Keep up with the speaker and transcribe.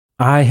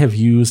I have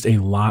used a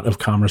lot of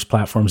commerce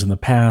platforms in the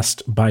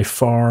past. By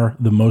far,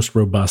 the most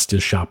robust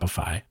is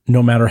Shopify.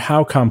 No matter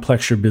how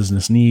complex your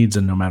business needs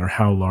and no matter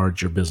how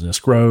large your business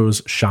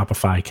grows,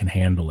 Shopify can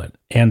handle it.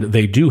 And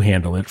they do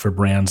handle it for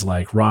brands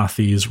like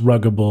Rothy's,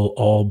 Ruggable,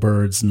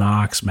 Allbirds,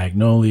 Knox,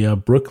 Magnolia,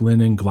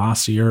 Brooklinen,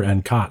 Glossier,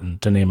 and Cotton,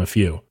 to name a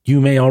few.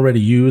 You may already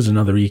use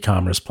another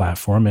e-commerce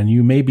platform and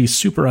you may be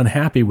super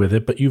unhappy with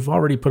it, but you've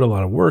already put a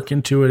lot of work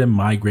into it and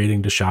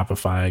migrating to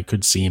Shopify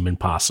could seem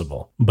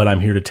impossible. But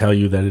I'm here to tell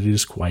you that it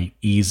is quite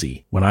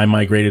easy. When I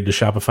migrated to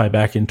Shopify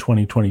back in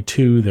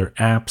 2022, their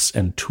apps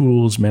and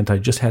tools meant I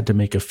just had to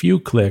make a few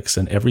clicks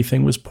and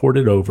everything was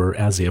ported over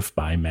as if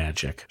by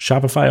magic.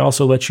 Shopify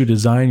also lets you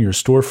design your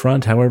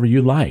storefront however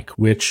you like,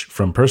 which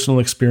from personal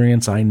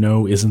experience I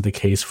know isn't the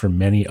case for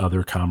many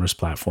other commerce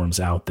platforms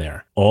out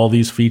there. All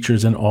these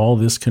features and all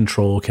this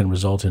control can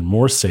result in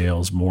more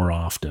sales more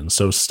often.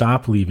 So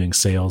stop leaving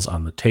sales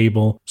on the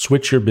table.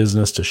 Switch your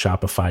business to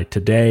Shopify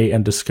today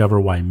and discover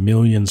why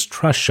millions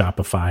trust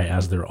Shopify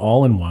as their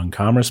all-in-one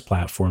commerce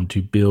platform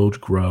to build,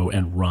 grow,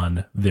 and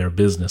run their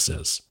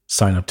businesses.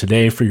 Sign up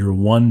today for your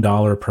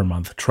 $1 per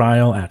month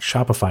trial at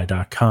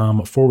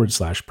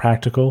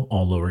shopify.com/practical,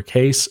 all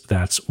lowercase.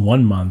 That's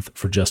 1 month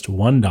for just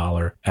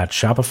 $1 at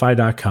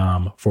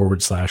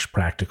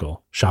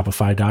shopify.com/practical.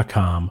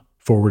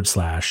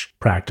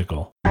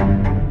 Shopify.com/practical.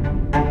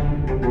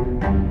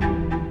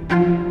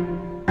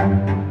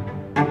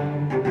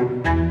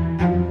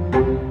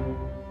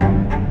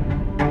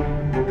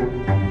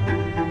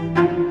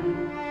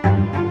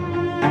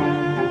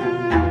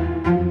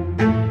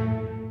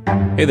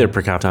 Hey there,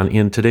 Prakaptan.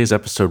 In today's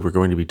episode, we're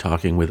going to be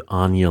talking with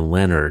Anya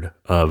Leonard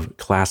of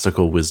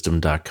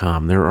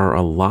classicalwisdom.com. There are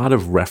a lot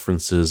of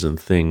references and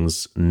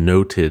things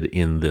noted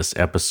in this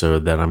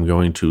episode that I'm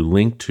going to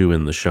link to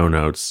in the show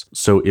notes.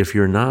 So if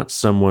you're not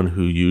someone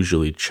who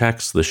usually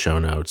checks the show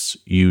notes,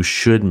 you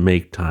should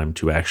make time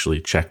to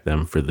actually check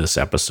them for this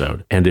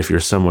episode. And if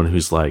you're someone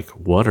who's like,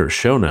 what are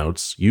show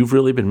notes? You've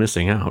really been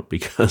missing out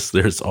because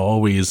there's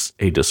always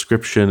a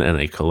description and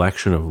a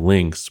collection of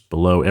links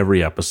below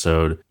every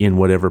episode in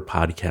whatever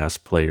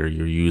podcast player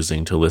you're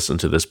using to listen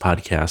to this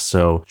podcast.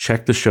 So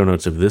check the show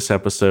notes of this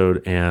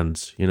episode and,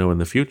 in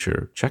the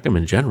future, check them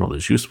in general.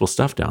 There's useful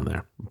stuff down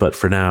there. But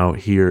for now,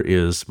 here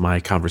is my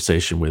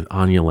conversation with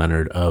Anya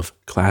Leonard of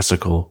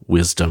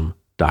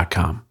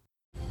classicalwisdom.com.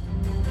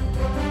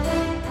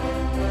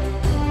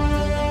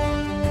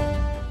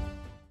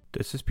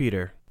 This is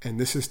Peter. And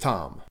this is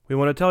Tom. We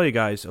want to tell you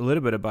guys a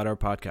little bit about our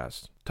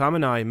podcast. Tom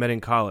and I met in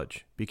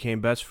college,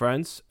 became best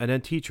friends, and then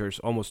teachers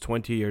almost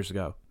 20 years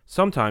ago.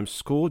 Sometimes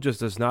school just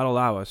does not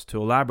allow us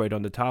to elaborate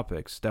on the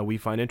topics that we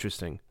find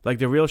interesting, like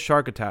the real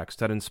shark attacks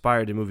that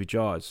inspired the movie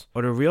Jaws,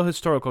 or the real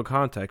historical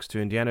context to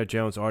Indiana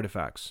Jones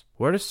artifacts.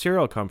 Where does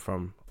cereal come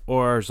from?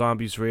 Or are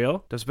zombies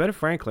real? Does Ben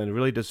Franklin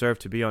really deserve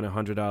to be on a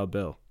 $100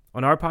 bill?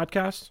 On our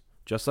podcast,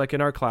 just like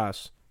in our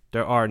class,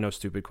 there are no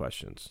stupid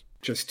questions.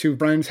 Just two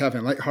friends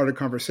having a lighthearted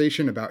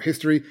conversation about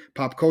history,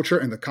 pop culture,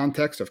 and the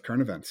context of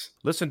current events.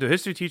 Listen to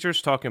History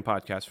Teachers Talking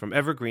Podcast from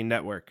Evergreen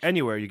Network,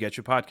 anywhere you get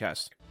your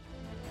podcasts.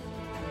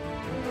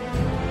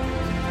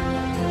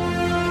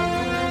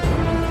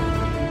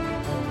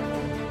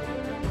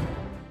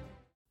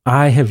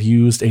 I have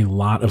used a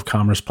lot of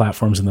commerce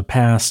platforms in the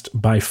past.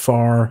 By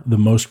far, the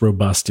most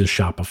robust is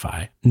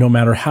Shopify. No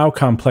matter how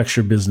complex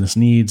your business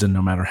needs and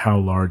no matter how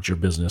large your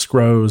business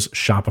grows,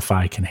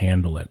 Shopify can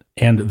handle it.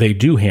 And they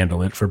do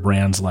handle it for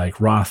brands like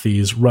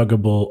Rothy's,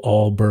 Ruggable,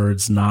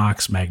 Allbirds,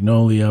 Knox,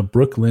 Magnolia,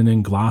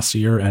 Brooklinen,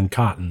 Glossier, and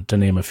Cotton, to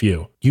name a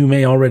few. You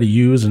may already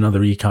use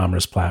another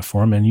e-commerce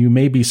platform and you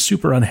may be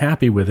super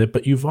unhappy with it,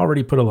 but you've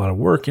already put a lot of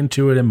work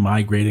into it and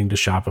migrating to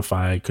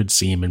Shopify could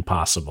seem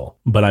impossible.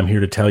 But I'm here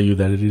to tell you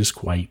that it is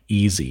quite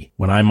easy.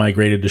 When I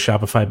migrated to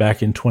Shopify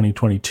back in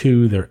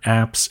 2022, their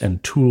apps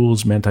and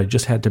tools meant I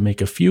just had to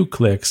make a few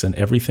clicks and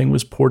everything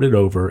was ported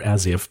over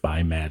as if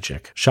by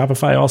magic.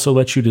 Shopify also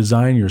lets you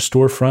design your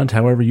storefront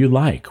however you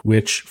like,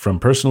 which from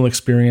personal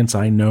experience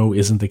I know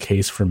isn't the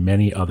case for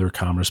many other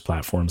commerce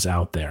platforms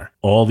out there.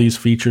 All these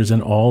features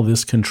and all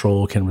this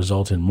control can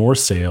result in more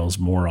sales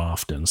more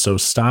often. So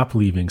stop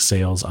leaving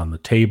sales on the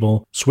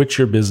table. Switch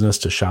your business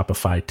to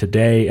Shopify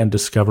today and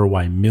discover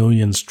why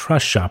millions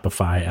trust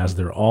Shopify as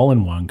their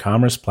all-in-one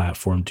commerce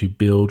platform to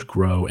build,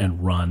 grow,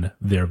 and run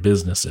their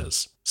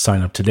businesses.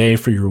 Sign up today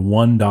for your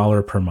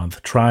 $1 per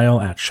month trial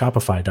at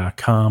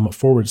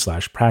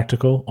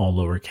shopify.com/practical, all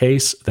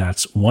lowercase.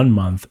 That's 1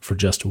 month for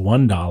just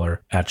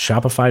 $1 at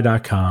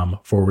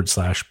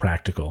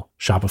shopify.com/practical.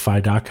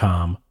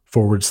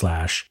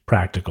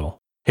 Shopify.com/practical.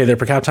 Hey there,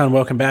 Prakaptan.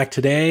 Welcome back.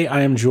 Today,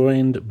 I am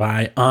joined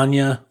by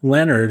Anya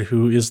Leonard,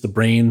 who is the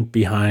brain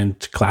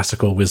behind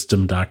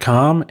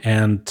classicalwisdom.com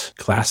and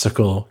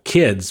Classical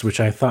Kids, which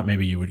I thought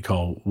maybe you would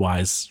call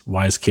wise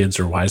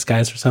kids or wise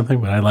guys or something,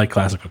 but I like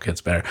Classical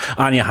Kids better.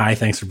 Anya, hi.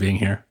 Thanks for being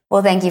here.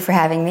 Well, thank you for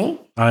having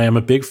me. I am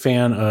a big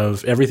fan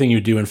of everything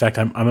you do. In fact,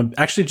 I'm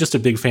actually just a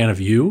big fan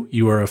of you.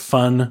 You are a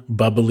fun,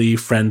 bubbly,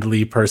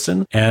 friendly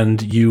person,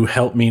 and you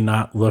help me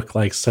not look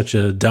like such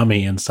a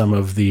dummy in some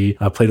of the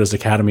Plato's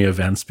Academy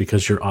events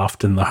because you're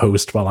often the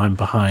host while I'm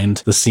behind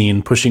the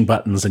scene pushing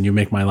buttons, and you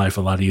make my life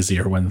a lot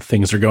easier when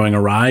things are going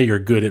awry. You're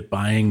good at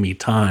buying me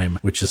time,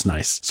 which is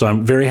nice. So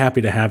I'm very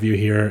happy to have you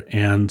here.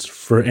 And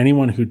for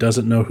anyone who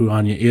doesn't know who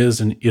Anya is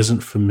and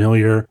isn't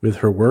familiar with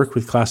her work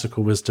with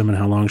classical wisdom and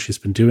how long she's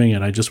been doing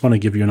it, I just want to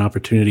give you an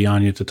opportunity,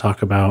 Anya, to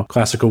talk about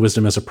classical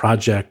wisdom as a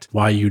project,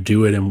 why you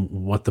do it, and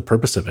what the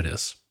purpose of it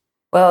is.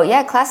 Well,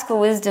 yeah, classical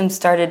wisdom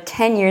started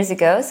 10 years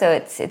ago, so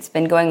it's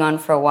been going on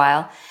for a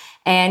while.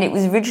 And it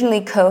was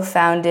originally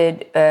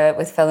co-founded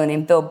with a fellow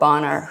named Bill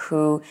Bonner,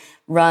 who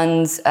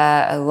runs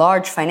a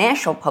large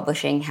financial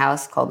publishing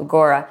house called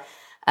Agora.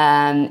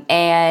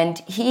 And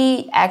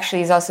he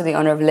actually is also the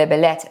owner of Les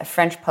Bellettes, a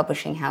French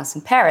publishing house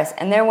in Paris.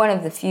 And they're one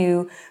of the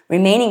few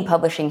remaining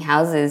publishing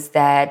houses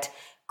that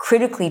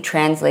critically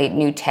translate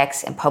new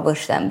texts and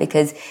publish them,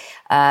 because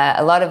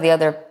a lot of the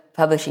other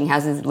publishing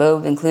houses,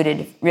 Loeb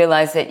included,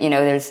 realize that,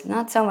 there's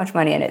not so much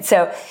money in it.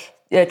 So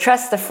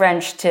trust the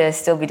French to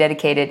still be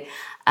dedicated.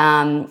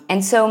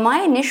 And so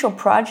my initial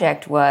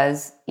project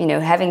was,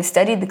 having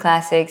studied the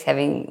classics,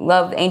 having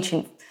loved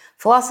ancient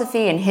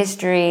philosophy and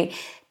history,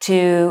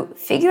 to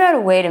figure out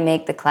a way to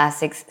make the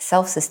classics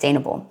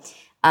self-sustainable.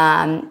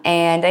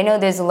 And I know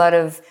there's a lot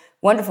of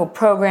wonderful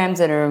programs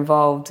that are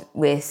involved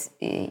with,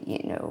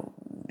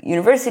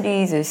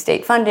 universities or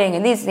state funding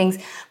and these things,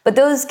 but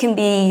those can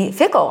be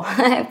fickle.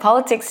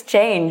 Politics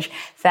change,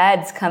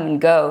 fads come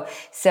and go.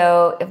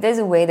 So if there's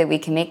a way that we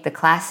can make the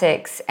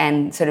classics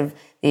and sort of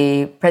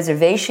the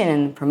preservation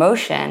and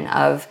promotion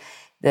of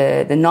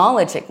the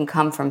knowledge that can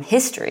come from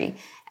history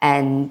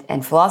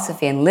and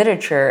philosophy and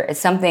literature is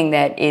something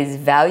that is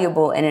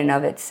valuable in and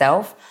of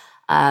itself,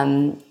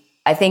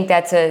 I think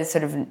that's a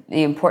sort of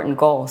the important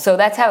goal. So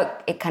that's how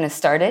it kind of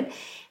started.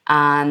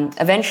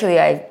 Eventually,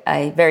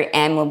 I very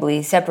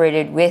amicably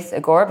separated with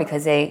Agora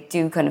because they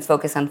do kind of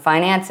focus on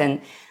finance, and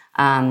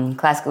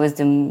classical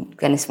wisdom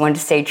kind of wanted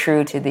to stay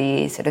true to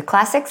the sort of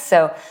classics.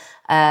 So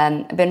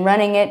I've been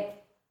running it,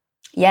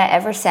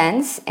 ever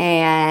since.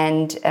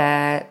 And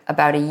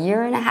about a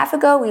year and a half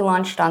ago, we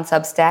launched on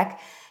Substack.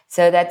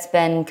 So that's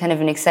been kind of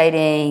an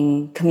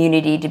exciting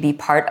community to be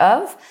part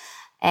of.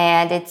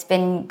 And it's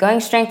been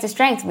going strength to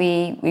strength.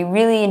 We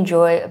really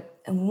enjoy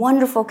a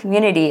wonderful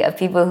community of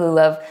people who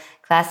love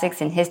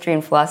classics and history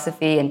and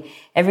philosophy, and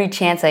every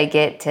chance I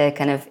get to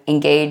kind of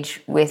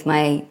engage with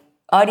my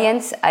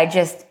audience, I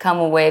just come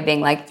away being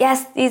like,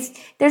 yes,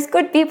 there's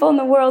good people in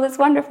the world. It's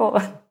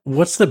wonderful.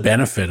 What's the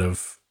benefit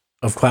of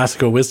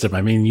classical wisdom?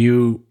 I mean,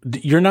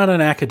 you're not an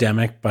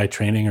academic by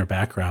training or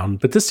background,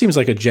 but this seems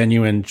like a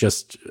genuine,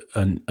 just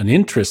an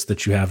interest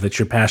that you have, that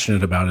you're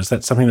passionate about. Is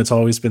that something that's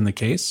always been the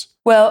case?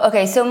 Well,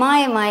 okay, so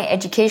my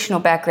educational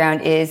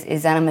background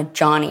is that I'm a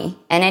Johnny,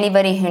 and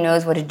anybody who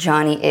knows what a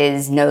Johnny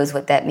is knows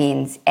what that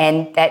means.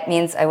 And that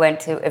means I went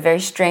to a very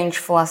strange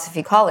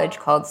philosophy college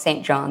called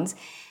St. John's.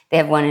 They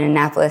have one in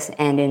Annapolis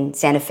and in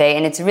Santa Fe,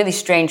 and it's a really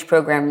strange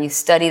program. You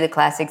study the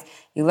classics,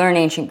 you learn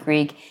ancient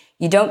Greek,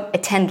 you don't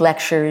attend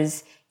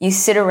lectures, you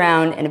sit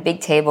around at a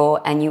big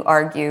table and you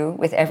argue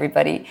with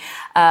everybody.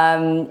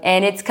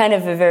 And it's kind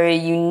of a very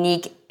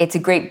unique, it's a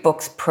great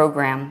books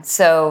program.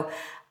 So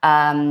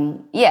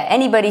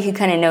anybody who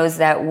kind of knows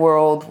that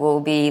world will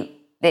be,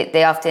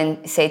 they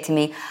often say to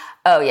me,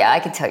 oh yeah, I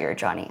could tell you're a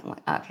Johnny. I'm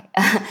like, okay.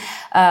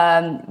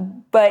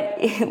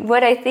 But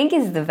what I think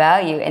is the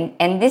value,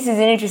 and this is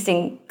an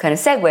interesting kind of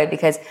segue,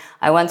 because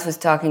I once was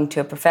talking to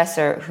a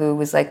professor who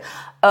was like,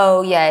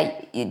 oh yeah,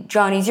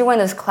 Johnnies, you're one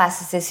of those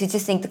classicists who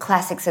just think the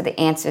classics are the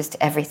answers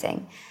to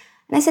everything.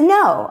 And I said,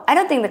 no, I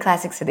don't think the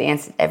classics are the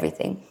answer to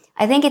everything.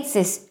 I think it's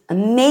this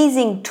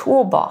amazing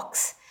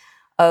toolbox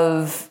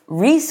of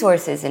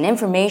resources and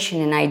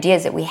information and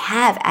ideas that we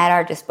have at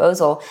our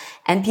disposal,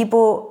 and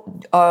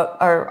people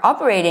are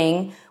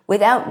operating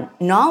without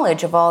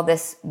knowledge of all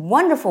this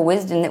wonderful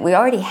wisdom that we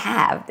already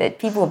have, that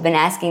people have been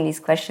asking these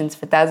questions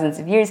for thousands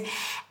of years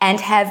and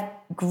have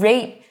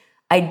great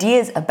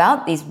ideas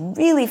about these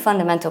really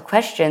fundamental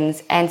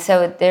questions. And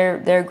so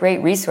they're a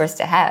great resource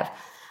to have.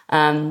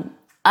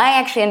 I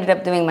actually ended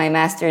up doing my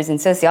master's in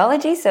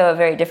sociology, so a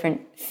very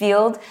different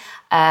field.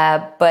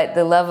 But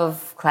the love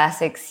of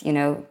classics,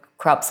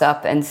 crops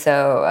up. And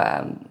so,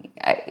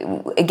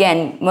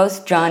 again,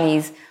 most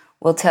Johnnies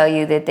will tell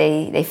you that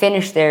they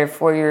finish their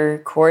 4-year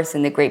course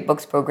in the Great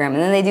Books program,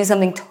 and then they do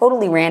something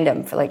totally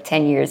random for like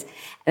 10 years,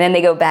 and then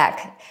they go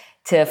back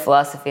to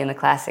philosophy and the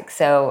classics.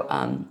 So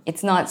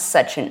it's not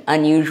such an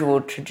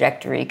unusual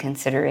trajectory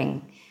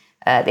considering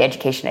the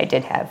education I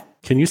did have.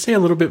 Can you say a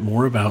little bit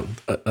more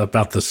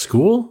about the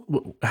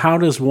school? How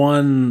does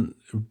one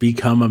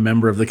become a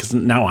member of because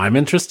now I'm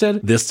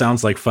interested. This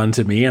sounds like fun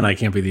to me, and I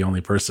can't be the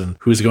only person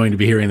who's going to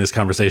be hearing this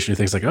conversation who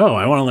thinks like, oh,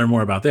 I want to learn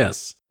more about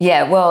this.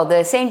 Yeah, well,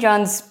 the St.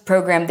 John's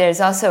program,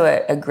 there's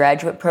also a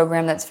graduate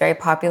program that's very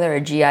popular,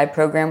 a GI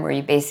program where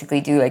you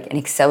basically do like an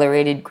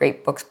accelerated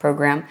great books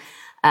program.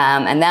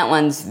 And that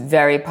one's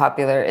very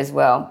popular as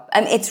well.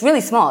 I mean, it's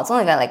really small. It's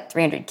only got like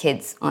 300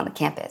 kids on the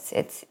campus.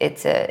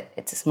 It's a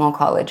small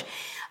college.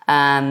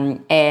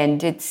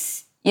 And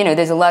it's,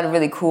 there's a lot of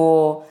really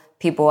cool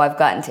people I've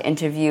gotten to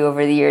interview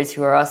over the years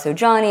who are also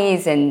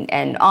Johnnies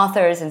and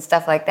authors and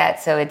stuff like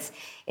that. So it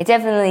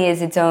definitely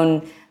is its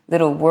own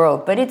little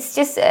world, but it's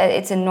just,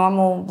 it's a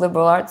normal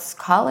liberal arts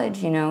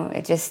college,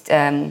 it just,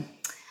 I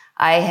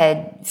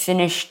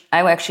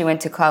actually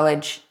went to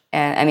college,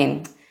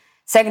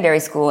 secondary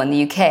school in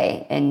the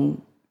UK.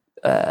 And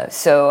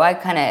so I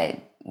kind of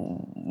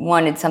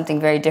wanted something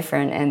very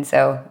different. And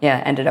so,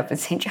 ended up at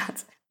St.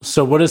 John's.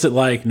 So what is it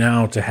like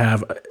now to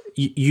have,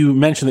 you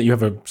mentioned that you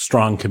have a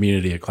strong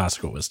community at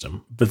Classical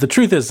Wisdom, but the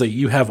truth is that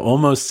you have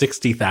almost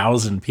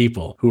 60,000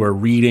 people who are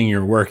reading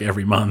your work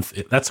every month.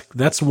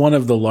 That's one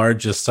of the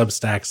largest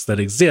Substacks that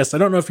exists. I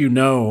don't know if you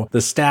know the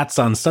stats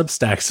on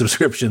Substack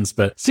subscriptions,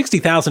 but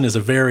 60,000 is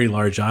a very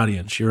large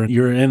audience.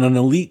 You're in an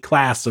elite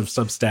class of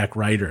Substack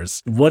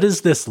writers. What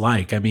is this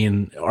like? I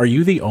mean, are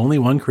you the only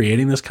one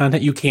creating this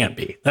content? You can't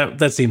be.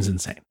 That seems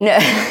insane. No,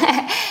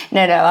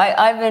 no.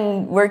 I've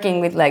been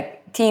working with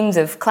teams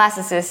of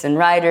classicists and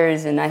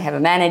writers, and I have a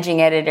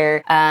managing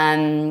editor.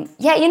 I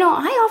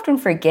often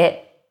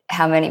forget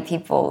how many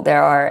people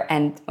there are,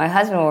 and my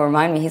husband will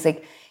remind me. He's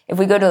like, if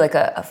we go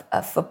to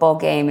a football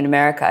game in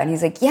America, and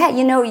he's like,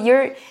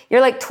 you're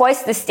like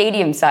twice the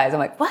stadium size. I'm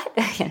like, what?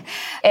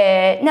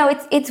 No,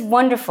 it's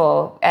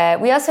wonderful.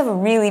 We also have a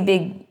really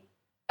big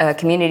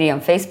community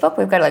on Facebook.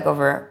 We've got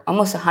over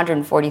almost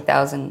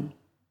 140,000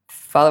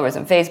 followers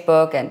on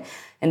Facebook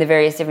and the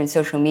various different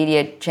social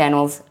media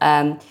channels.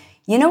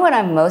 You know what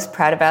I'm most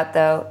proud about,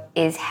 though,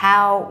 is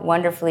how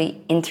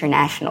wonderfully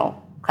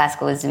international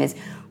Classical Wisdom is.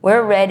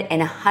 We're read in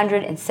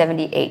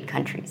 178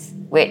 countries,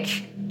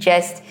 which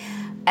just,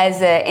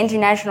 as an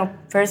international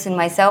person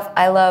myself,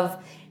 I love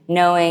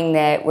knowing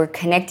that we're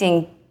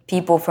connecting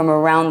people from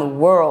around the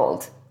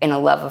world in a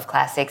love of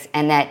classics,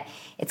 and that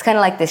it's kind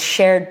of like this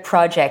shared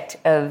project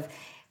of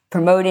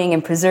promoting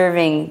and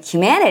preserving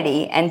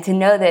humanity. And to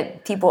know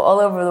that people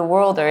all over the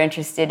world are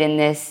interested in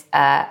this,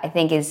 I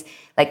think is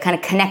kind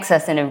of connects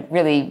us in a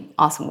really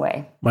awesome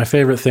way. My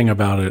favorite thing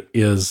about it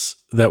is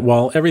that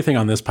while everything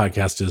on this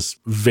podcast is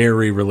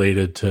very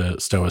related to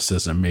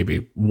Stoicism,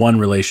 maybe one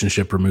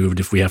relationship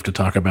removed, if we have to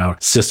talk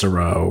about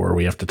Cicero or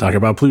we have to talk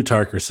about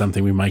Plutarch or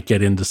something, we might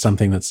get into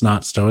something that's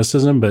not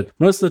Stoicism, but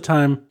most of the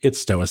time it's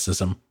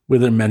Stoicism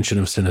with a mention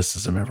of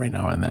cynicism every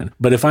now and then.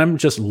 But if I'm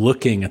just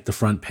looking at the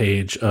front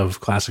page of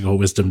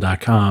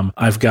classicalwisdom.com,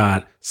 I've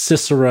got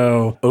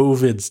Cicero,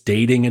 Ovid's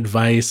dating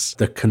advice,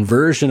 the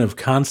conversion of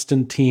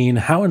Constantine,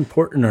 how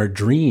important are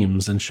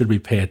dreams and should we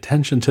pay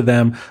attention to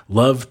them,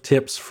 love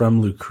tips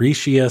from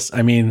Lucretius.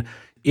 I mean,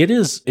 it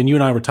is, and you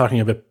and I were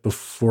talking a bit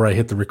before I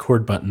hit the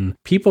record button,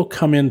 people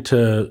come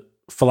into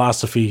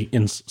philosophy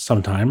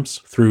sometimes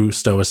through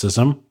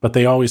Stoicism, but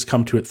they always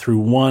come to it through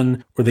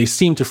one, or they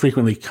seem to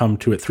frequently come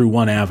to it through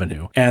one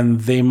avenue.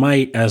 And they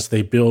might, as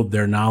they build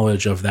their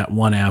knowledge of that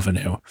one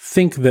avenue,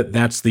 think that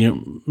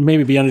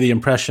maybe be under the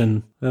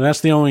impression that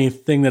that's the only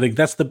thing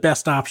that's the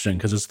best option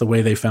because it's the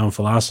way they found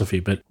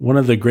philosophy. But one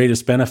of the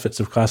greatest benefits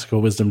of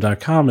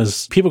classicalwisdom.com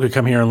is people could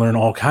come here and learn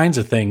all kinds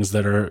of things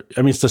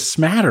it's a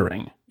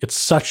smattering. It's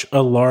such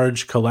a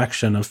large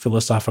collection of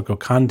philosophical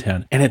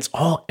content, and it's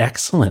all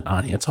excellent,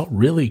 Ani. It's all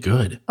really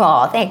good.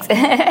 Oh, thanks.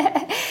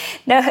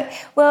 No,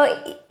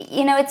 well,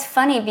 it's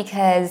funny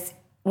because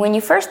when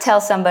you first tell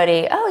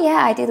somebody, oh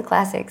yeah, I do the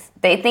classics,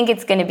 they think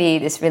it's going to be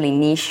this really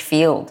niche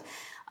field.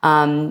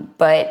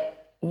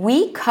 But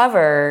we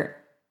cover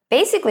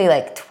basically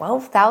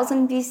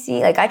 12,000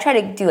 BC. I try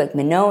to do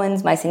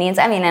Minoans, Mycenaeans.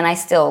 And I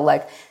still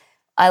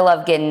I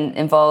love getting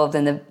involved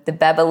in the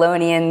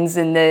Babylonians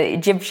and the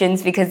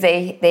Egyptians because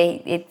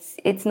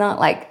it's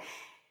not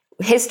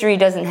history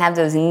doesn't have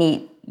those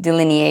neat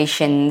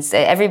delineations.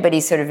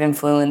 Everybody's sort of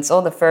influence.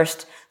 All the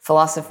first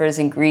philosophers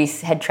in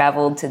Greece had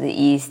traveled to the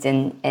East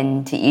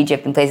and to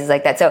Egypt and places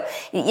like that. So,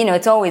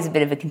 it's always a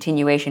bit of a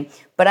continuation.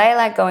 But I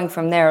like going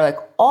from there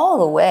all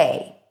the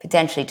way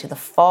potentially to the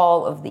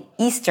fall of the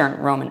Eastern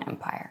Roman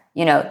Empire.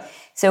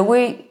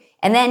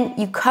 And then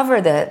you cover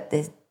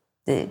the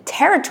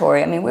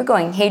territory. We're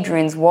going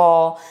Hadrian's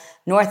Wall,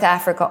 North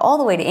Africa, all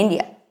the way to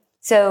India.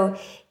 So,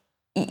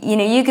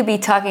 you could be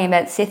talking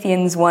about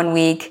Scythians one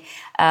week,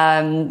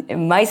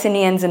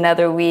 Mycenaeans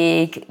another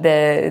week,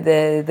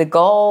 the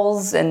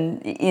Gauls,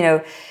 and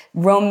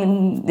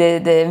Roman,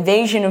 the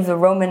invasion of the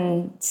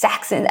Roman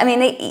Saxons.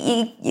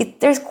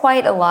 There's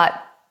quite a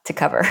lot to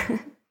cover.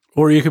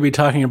 Or you could be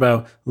talking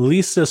about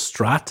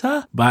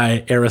Lysistrata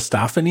by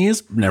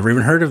Aristophanes. Never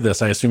even heard of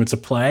this. I assume it's a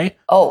play.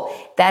 Oh,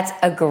 that's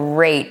a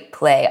great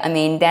play.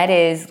 That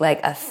is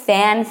a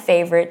fan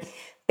favorite.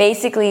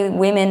 Basically,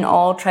 women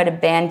all try to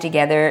band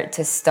together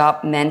to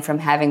stop men from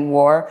having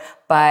war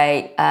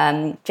by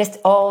just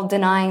all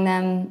denying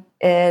them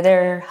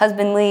their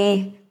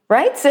husbandly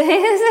rights.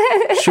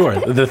 Sure,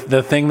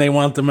 the thing they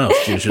want the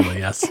most, usually,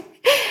 yes.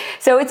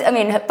 So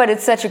but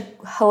it's such a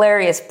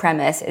hilarious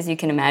premise, as you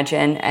can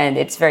imagine, and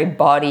it's very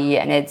bawdy,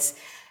 and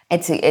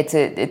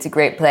It's a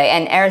great play.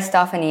 And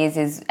Aristophanes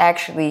is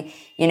actually,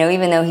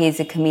 even though he's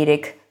a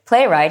comedic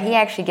playwright, he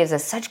actually gives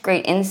us such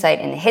great insight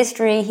into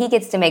history. He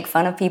gets to make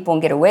fun of people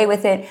and get away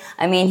with it.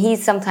 I mean,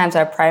 he's sometimes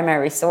our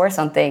primary source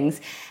on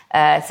things.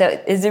 So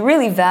there's a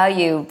really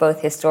value,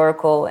 both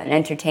historical and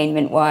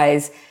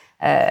entertainment-wise,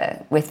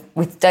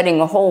 with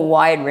studying a whole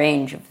wide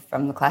range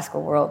from the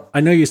classical world.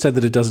 I know you said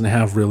that it doesn't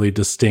have really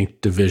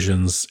distinct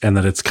divisions and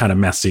that it's kind of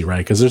messy, right?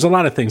 Because there's a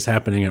lot of things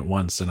happening at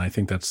once, and I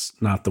think that's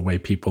not the way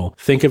people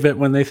think of it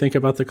when they think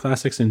about the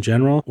classics in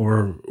general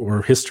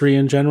or history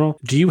in general.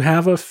 Do you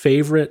have a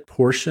favorite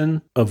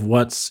portion of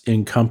what's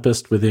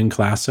encompassed within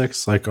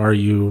classics? Like, are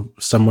you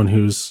someone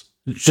who's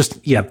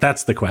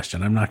that's the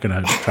question. I'm not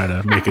going to try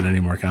to make it any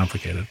more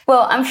complicated.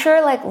 Well, I'm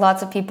sure like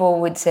lots of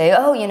people would say,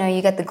 oh,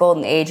 you got the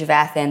golden age of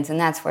Athens, and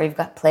that's where you've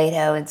got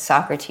Plato and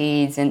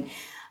Socrates and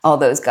all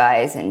those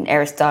guys, and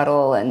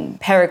Aristotle and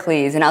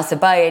Pericles and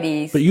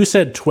Alcibiades. But you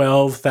said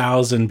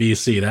 12,000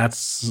 BC.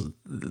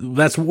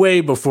 That's way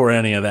before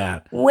any of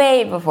that.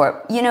 Way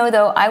before.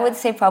 Though, I would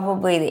say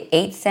probably the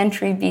 8th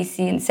century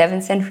BC and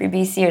 7th century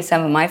BC are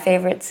some of my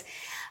favorites,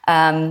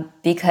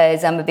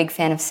 because I'm a big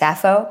fan of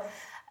Sappho.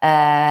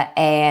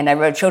 And I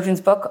wrote a children's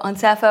book on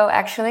Sappho,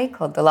 actually,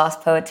 called The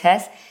Lost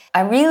Poetess.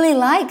 I really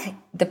like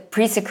the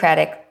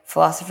pre-Socratic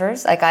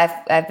philosophers. Like,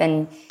 I've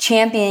been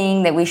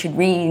championing that we should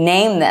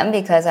rename them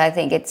because I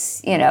think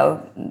it's,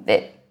 a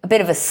bit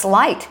of a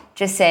slight,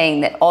 just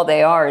saying that all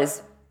they are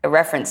is a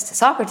reference to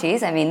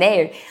Socrates. I mean,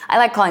 I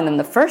like calling them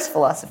the first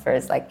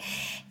philosophers, like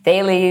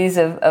Thales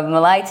of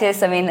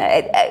Miletus. I mean,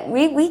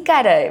 we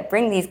gotta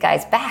bring these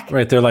guys back.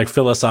 Right, they're like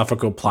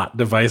philosophical plot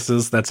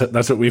devices. That's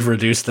what we've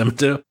reduced them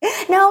to.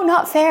 No,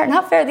 not fair.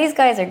 Not fair. These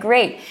guys are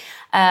great.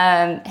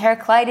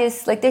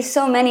 Heraclitus, like there's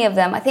so many of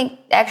them. I think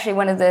actually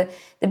one of the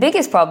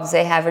biggest problems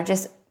they have are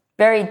just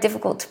very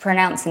difficult to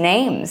pronounce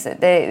names.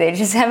 They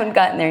just haven't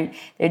gotten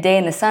their day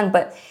in the sun.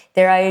 But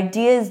their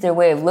ideas, their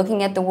way of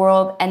looking at the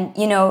world, and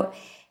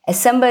as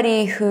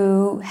somebody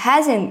who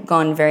hasn't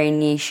gone very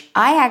niche,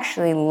 I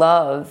actually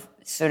love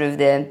sort of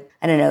the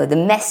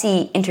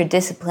messy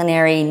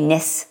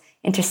interdisciplinariness,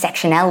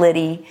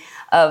 intersectionality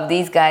of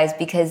these guys,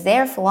 because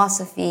they're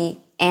philosophy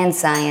and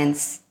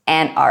science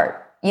and art.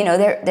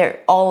 They're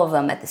all of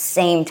them at the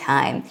same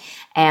time.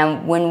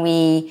 And when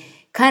we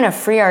kind of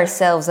free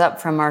ourselves up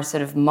from our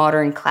sort of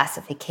modern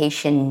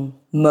classification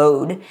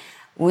mode,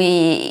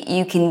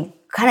 you can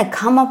kind of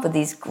come up with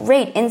these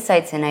great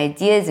insights and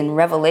ideas and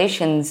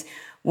revelations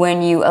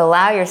when you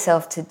allow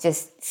yourself to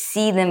just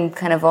see them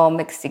kind of all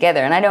mixed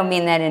together. And I don't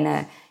mean that in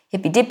a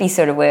hippy-dippy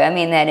sort of way. I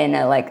mean that in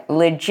a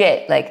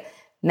legit,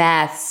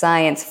 math,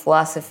 science,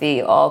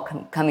 philosophy, all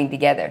coming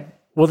together.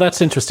 Well,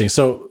 that's interesting.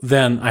 So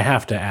then I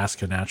have to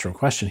ask a natural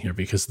question here,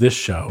 because this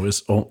show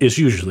is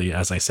usually,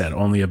 as I said,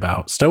 only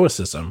about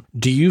Stoicism.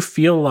 Do you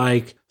feel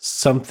like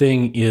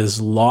something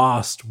is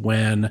lost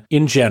when,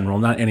 in general,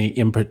 not any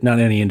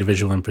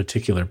individual in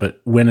particular, but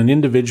when an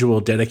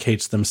individual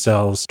dedicates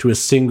themselves to a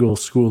single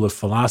school of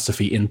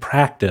philosophy in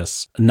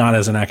practice, not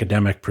as an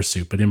academic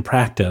pursuit, but in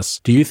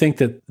practice, do you think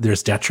that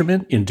there's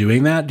detriment in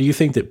doing that? Do you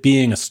think that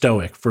being a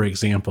Stoic, for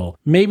example,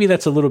 maybe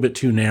that's a little bit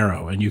too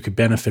narrow and you could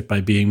benefit by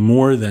being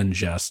more than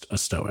just a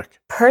Stoic?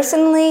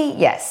 Personally,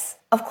 yes.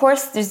 Of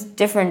course, there's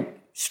different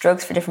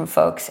strokes for different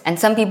folks, and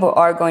some people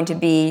are going to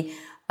be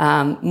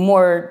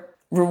more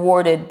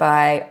rewarded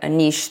by a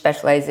niche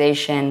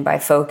specialization, by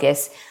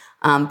focus,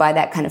 by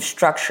that kind of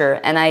structure.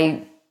 And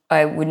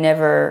I would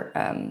never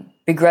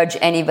begrudge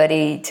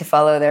anybody to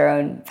follow their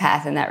own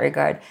path in that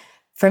regard.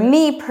 For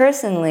me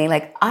personally,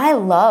 I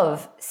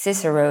love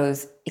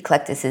Cicero's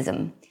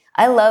eclecticism.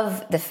 I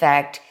love the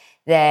fact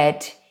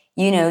that,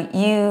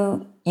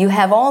 you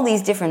have all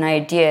these different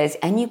ideas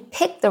and you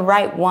pick the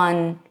right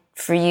one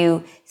for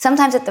you,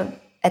 sometimes at the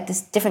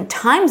different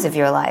times of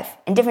your life,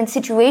 in different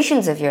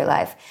situations of your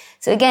life.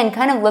 So again,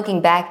 kind of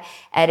looking back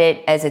at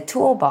it as a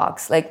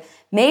toolbox,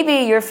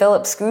 maybe your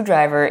Phillips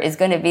screwdriver is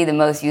going to be the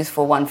most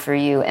useful one for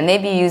you, and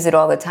maybe you use it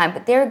all the time,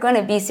 but there are going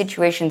to be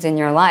situations in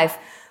your life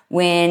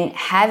when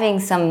having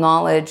some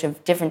knowledge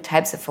of different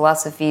types of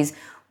philosophies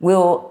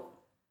will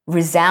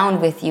resound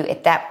with you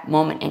at that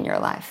moment in your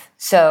life.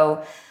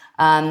 So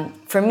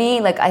for me,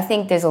 I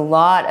think there's a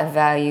lot of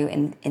value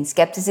in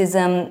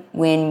skepticism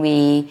when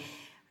we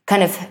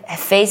kind of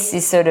face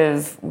this sort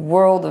of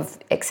world of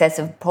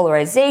excessive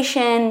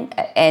polarization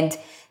and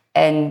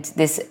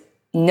this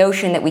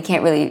notion that we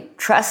can't really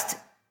trust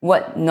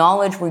what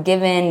knowledge we're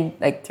given,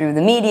 through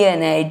the media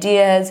and the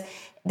ideas,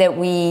 that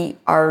we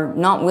are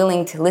not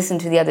willing to listen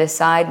to the other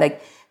side.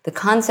 The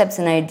concepts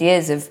and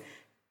ideas of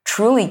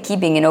truly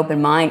keeping an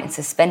open mind and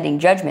suspending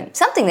judgment,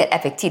 something that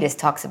Epictetus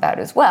talks about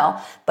as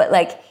well,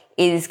 but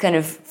is kind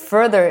of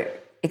further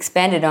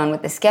expanded on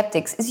with the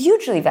skeptics, is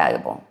hugely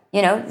valuable.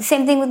 The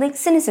same thing with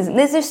cynicism.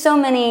 There's so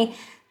many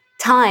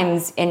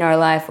times in our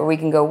life where we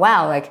can go,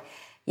 wow,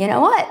 you know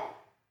what?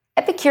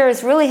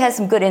 Epicurus really has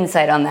some good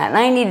insight on that, and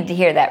I needed to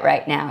hear that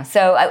right now.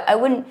 So I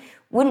wouldn't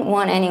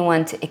want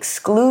anyone to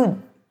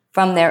exclude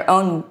from their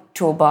own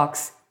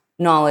toolbox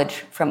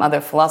knowledge from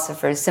other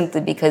philosophers simply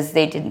because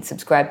they didn't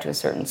subscribe to a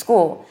certain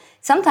school.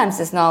 sometimes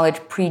this knowledge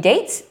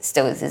predates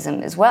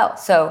Stoicism as well.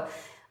 So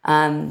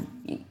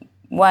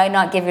why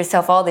not give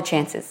yourself all the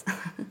chances?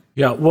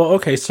 Yeah, well,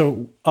 okay,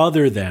 so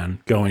other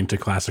than going to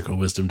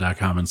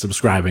classicalwisdom.com and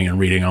subscribing and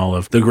reading all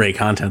of the great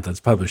content that's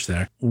published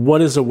there,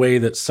 what is a way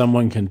that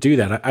someone can do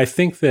that? I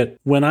think that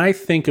when I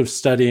think of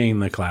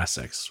studying the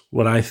classics,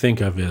 what I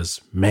think of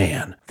is,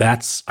 man,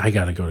 I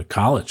got to go to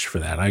college for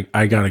that.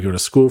 I got to go to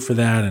school for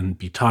that and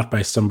be taught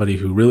by somebody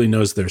who really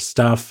knows their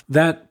stuff.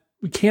 That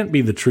can't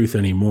be the truth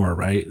anymore,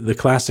 right? The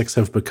classics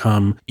have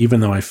become,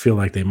 even though I feel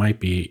like they might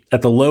be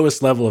at the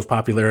lowest level of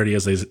popularity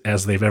as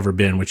they've ever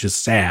been, which is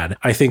sad,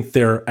 I think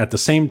they're at the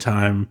same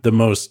time the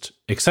most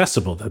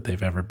accessible that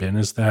they've ever been.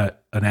 Is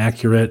that an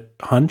accurate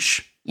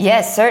hunch?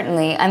 Yes,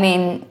 certainly. I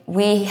mean,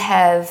 we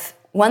have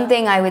one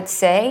thing I would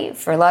say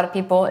for a lot of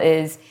people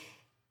is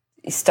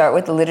start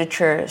with the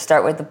literature,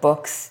 start with the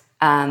books,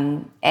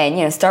 and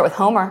start with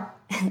Homer.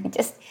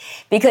 Just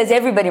because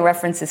everybody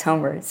references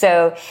Homer.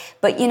 So,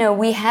 but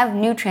we have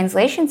new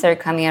translations that are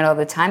coming out all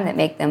the time that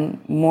make them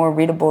more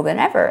readable than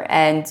ever.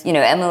 And,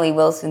 Emily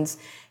Wilson's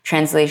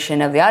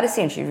translation of the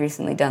Odyssey, and she's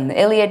recently done the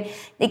Iliad,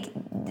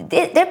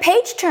 they're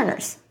page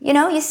turners.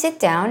 You sit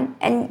down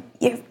and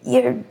you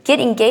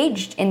get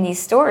engaged in these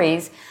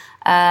stories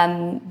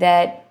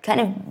that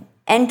kind of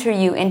enter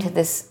you into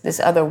this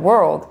other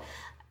world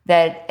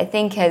that I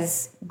think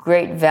has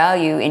great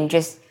value in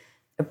just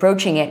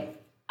approaching it.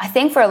 I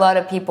think for a lot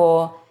of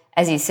people,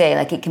 as you say,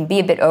 it can be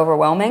a bit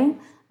overwhelming.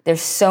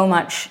 There's so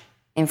much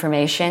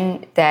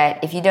information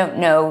that if you don't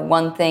know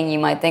one thing, you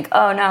might think,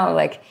 oh no,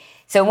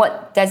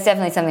 that's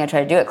definitely something I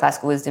try to do at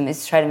Classical Wisdom,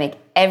 is to try to make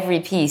every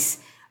piece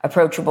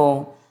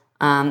approachable.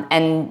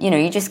 And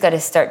you just got to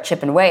start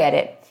chipping away at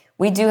it.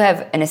 We do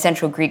have an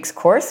Essential Greeks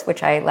course,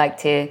 which I like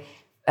to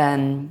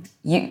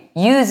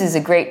use as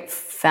a great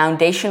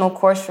foundational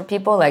course for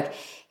people.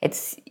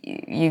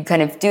 You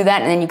kind of do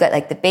that, and then you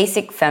got the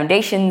basic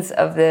foundations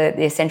of the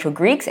Essential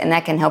Greeks, and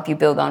that can help you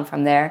build on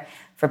from there.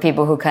 For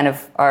people who kind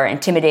of are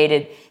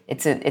intimidated,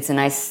 it's a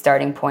nice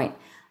starting point.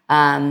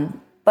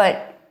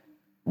 But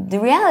the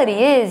reality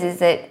is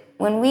that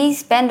when we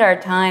spend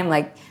our time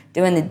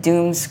doing the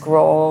doom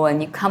scroll,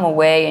 and you come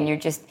away and you're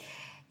just,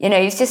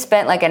 you've just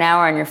spent an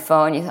hour on your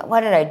phone, you thought,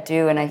 what did I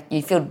do? And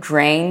you feel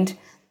drained.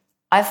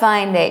 I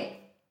find that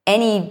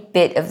any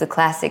bit of the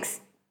classics,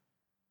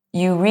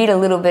 you read a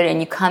little bit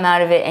and you come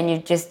out of it and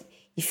you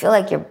feel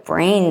like your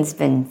brain's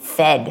been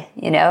fed,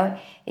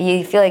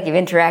 You feel like you've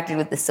interacted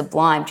with the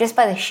sublime just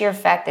by the sheer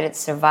fact that it's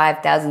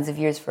survived thousands of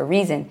years for a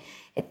reason.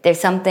 There's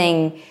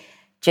something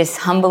just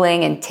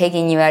humbling and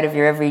taking you out of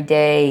your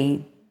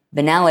everyday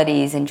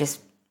banalities and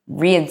just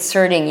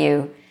reinserting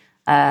you.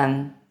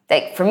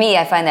 For me,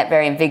 I find that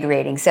very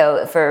invigorating.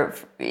 So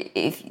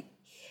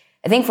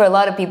I think for a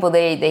lot of people,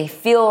 they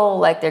feel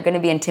like they're going to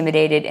be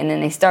intimidated, and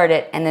then they start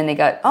it, and then they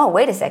go, oh,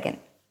 wait a second.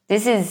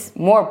 This is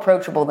more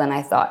approachable than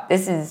I thought.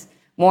 This is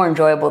more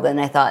enjoyable than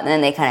I thought. And then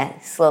they kind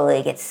of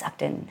slowly get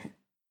sucked in.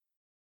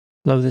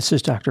 Hello, this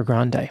is Dr.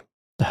 Grande,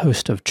 the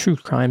host of True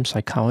Crime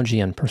Psychology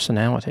and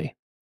Personality.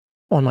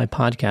 On my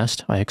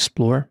podcast, I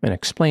explore and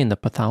explain the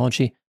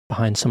pathology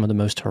behind some of the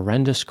most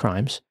horrendous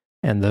crimes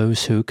and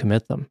those who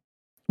commit them.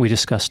 We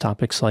discuss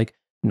topics like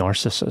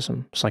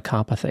narcissism,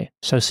 psychopathy,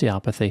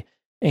 sociopathy,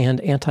 and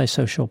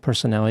antisocial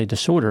personality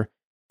disorder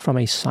from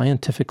a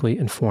scientifically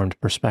informed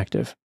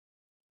perspective.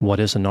 What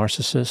is a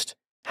narcissist?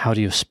 How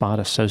do you spot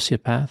a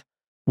sociopath?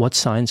 What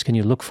signs can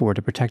you look for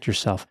to protect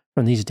yourself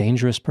from these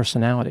dangerous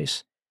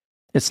personalities?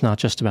 It's not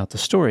just about the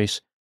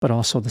stories, but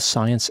also the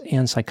science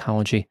and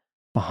psychology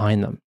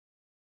behind them.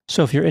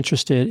 So if you're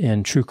interested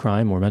in true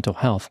crime or mental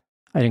health,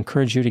 I'd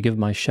encourage you to give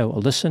my show a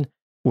listen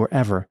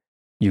wherever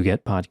you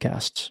get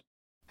podcasts.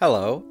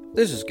 Hello,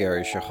 this is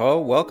Gary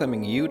Chahot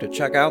welcoming you to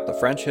check out the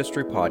French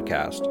History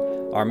Podcast.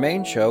 Our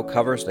main show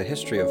covers the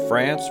history of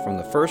France from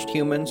the first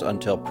humans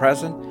until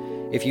present.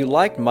 If you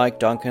liked Mike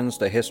Duncan's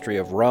The History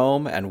of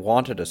Rome and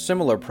wanted a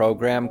similar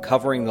program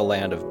covering the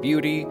land of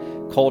beauty,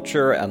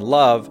 culture, and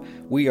love,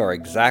 we are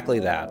exactly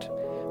that.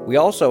 We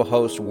also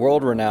host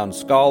world-renowned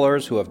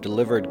scholars who have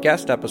delivered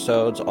guest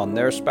episodes on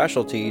their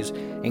specialties,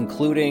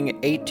 including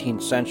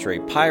 18th century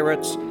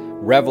pirates,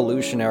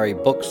 revolutionary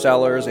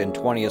booksellers in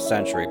 20th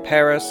century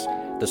Paris,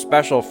 the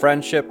special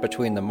friendship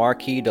between the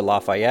Marquis de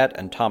Lafayette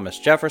and Thomas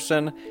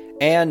Jefferson,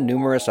 and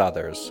numerous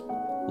others.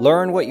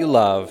 Learn what you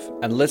love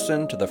and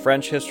listen to the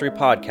French History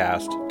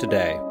Podcast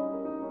today.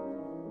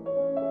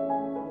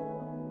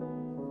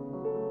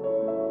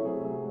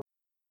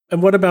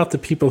 And what about the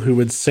people who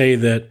would say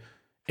that,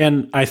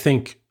 and I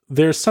think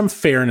there's some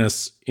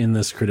fairness in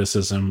this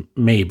criticism,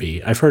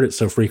 maybe. I've heard it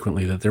so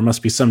frequently that there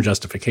must be some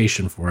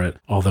justification for it,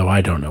 although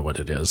I don't know what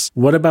it is.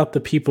 What about the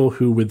people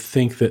who would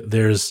think that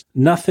there's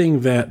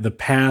nothing that the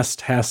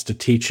past has to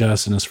teach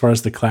us, and as far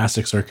as the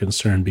classics are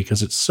concerned,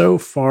 because it's so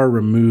far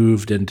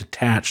removed and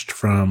detached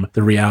from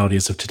the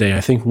realities of today?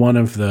 I think one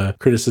of the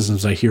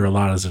criticisms I hear a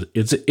lot is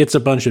it's a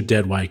bunch of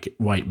dead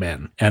white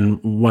men.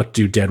 And what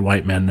do dead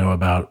white men know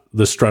about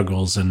the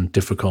struggles and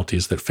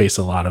difficulties that face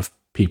a lot of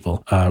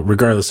people,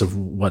 regardless of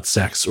what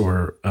sex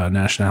or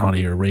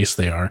nationality or race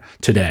they are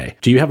today.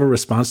 Do you have a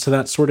response to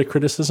that sort of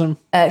criticism?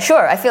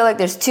 Sure. I feel like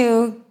there's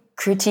two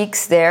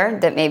critiques there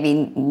that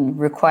maybe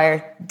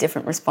require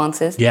different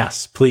responses.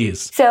 Yes,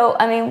 please. So,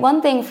 I mean,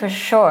 one thing for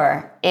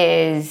sure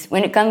is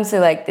when it comes to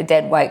like the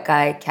dead white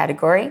guy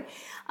category,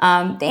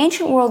 the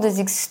ancient world is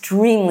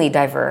extremely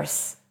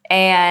diverse,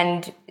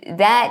 and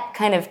that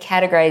kind of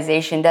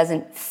categorization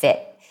doesn't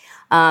fit.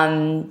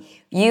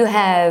 You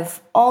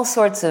have all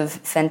sorts of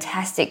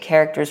fantastic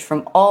characters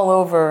from all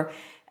over,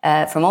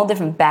 from all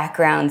different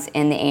backgrounds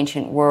in the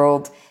ancient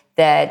world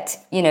that,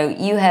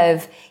 you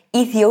have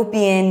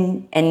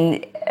Ethiopian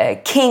and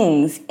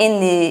kings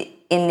in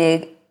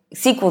the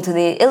sequel to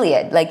the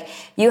Iliad. Like,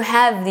 you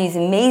have these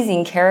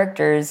amazing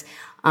characters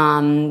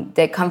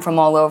that come from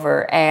all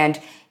over, and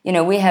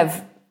we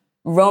have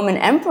Roman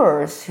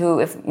emperors who,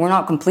 if we're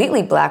not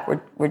completely black,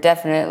 we're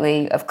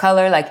definitely of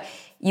color. Like,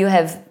 you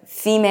have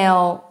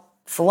female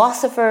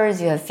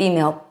philosophers, you have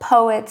female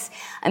poets.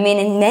 I mean,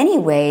 in many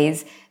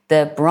ways,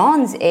 the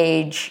Bronze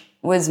Age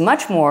was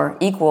much more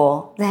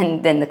equal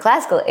than the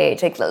classical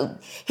age. Like,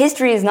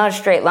 history is not a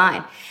straight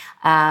line.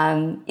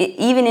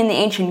 Even in the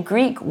ancient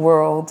Greek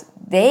world,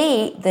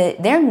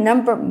 their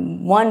number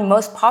one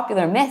most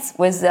popular myth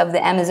was of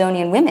the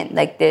Amazonian women,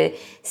 like the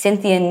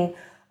Scythian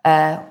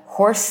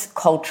horse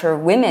culture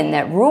women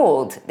that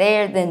ruled. They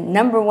are the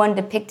number one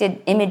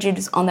depicted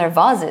images on their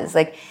vases.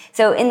 Like,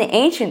 so in the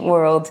ancient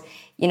world,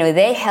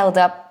 they held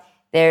up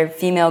their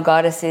female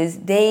goddesses.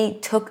 They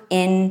took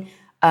in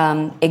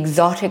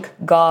exotic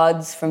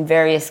gods from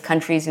various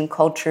countries and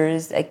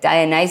cultures. Like,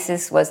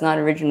 Dionysus was not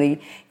originally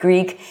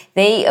Greek.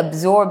 They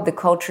absorbed the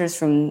cultures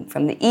from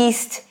the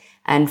East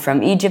and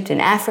from Egypt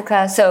and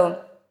Africa.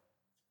 So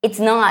it's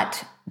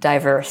not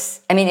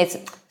diverse. I mean, it's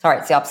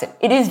the opposite.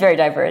 It is very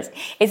diverse.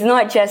 It's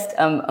not just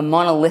a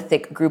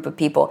monolithic group of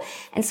people.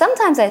 And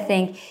sometimes I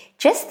think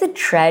just the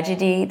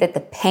tragedy that the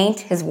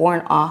paint has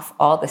worn off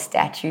all the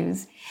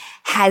statues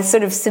has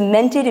sort of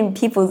cemented in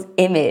people's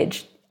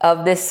image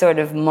of this sort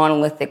of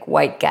monolithic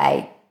white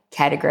guy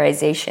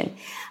categorization,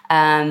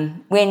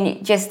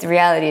 when just the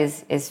reality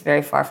is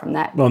very far from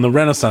that. Well, and the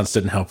Renaissance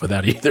didn't help with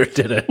that either,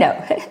 did it? No.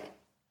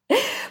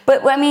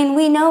 But, I mean,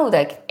 we know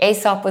that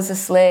Aesop was a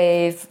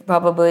slave,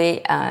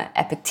 probably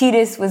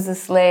Epictetus was a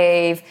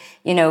slave.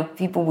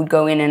 People would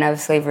go in and out of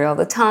slavery all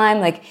the time.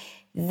 Like,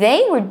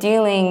 they were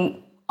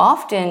dealing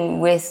often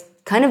with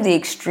kind of the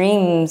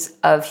extremes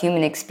of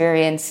human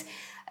experience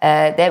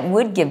that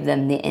would give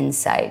them the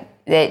insight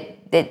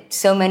that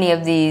so many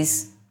of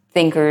these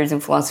thinkers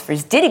and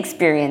philosophers did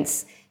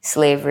experience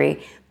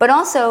slavery, but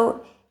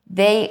also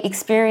they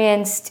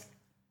experienced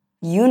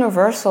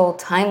universal,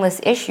 timeless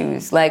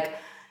issues like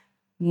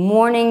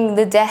mourning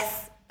the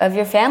death of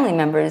your family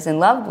members and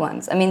loved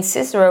ones. I mean,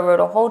 Cicero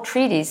wrote a whole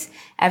treatise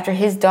after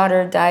his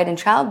daughter died in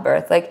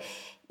childbirth. Like,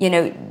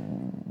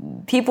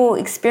 people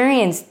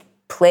experienced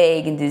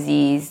plague and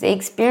disease. They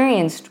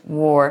experienced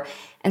war.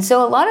 And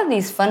so a lot of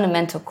these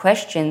fundamental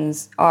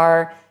questions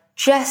are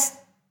just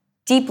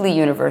deeply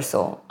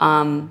universal.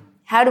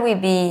 How do we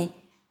be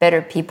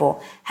better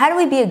people? How do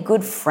we be a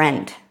good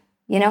friend?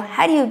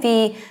 How do you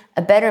be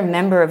a better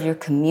member of your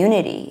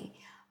community?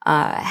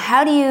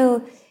 How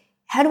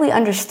do we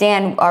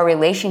understand our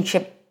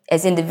relationship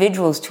as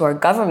individuals to our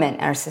government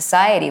and our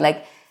society?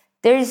 Like,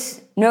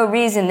 there's no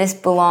reason this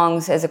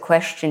belongs as a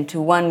question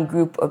to one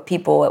group of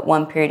people at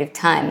one period of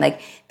time.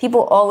 Like,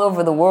 people all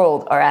over the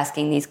world are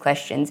asking these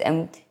questions,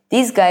 and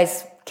these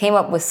guys came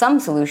up with some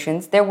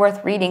solutions. They're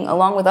worth reading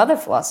along with other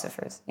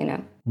philosophers,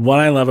 What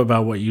I love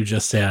about what you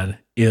just said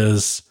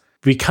is,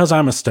 because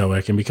I'm a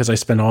Stoic and because I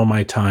spend all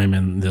my time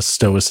in this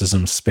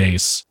Stoicism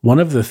space, one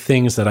of the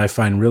things that I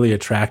find really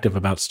attractive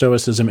about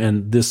Stoicism,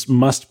 and this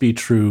must be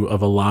true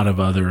of a lot of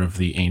other of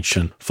the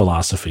ancient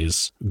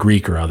philosophies,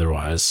 Greek or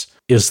otherwise,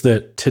 is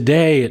that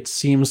today it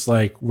seems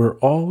like we're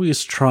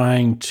always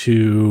trying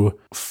to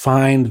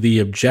find the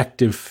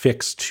objective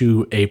fix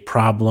to a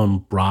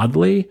problem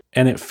broadly.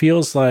 And it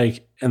feels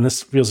like, and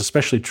this feels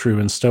especially true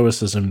in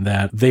Stoicism,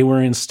 that they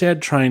were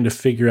instead trying to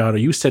figure out,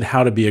 you said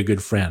how to be a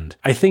good friend.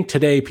 I think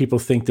today people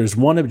think there's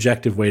one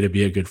objective way to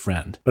be a good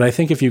friend. But I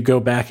think if you go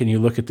back and you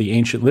look at the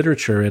ancient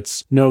literature,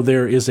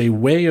 there is a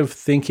way of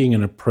thinking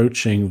and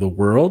approaching the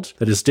world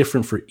that is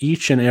different for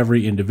each and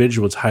every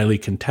individual. It's highly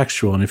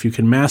contextual. And if you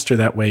can master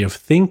that way of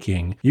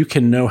thinking, you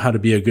can know how to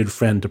be a good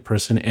friend to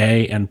person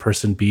A and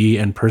person B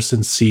and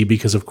person C,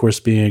 because of course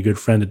being a good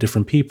friend to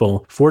different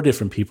people, for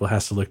different people,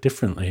 has to look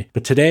differently.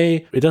 But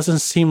today, it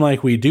doesn't seem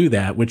like we do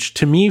that, which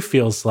to me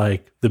feels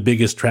like the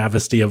biggest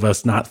travesty of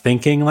us not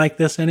thinking like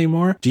this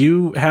anymore. Do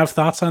you have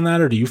thoughts on that,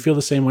 or do you feel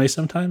the same way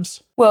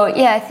sometimes? Well,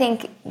 yeah, I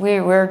think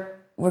we're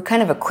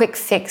kind of a quick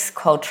fix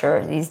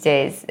culture these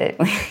days.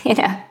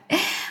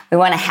 We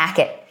want to hack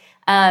it.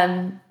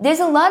 There's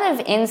a lot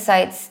of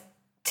insights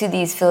to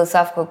these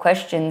philosophical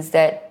questions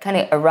that kind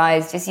of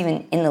arise just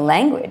even in the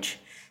language.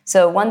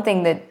 So one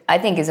thing that I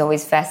think is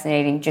always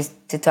fascinating, just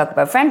to talk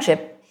about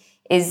friendship,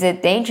 is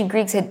that the ancient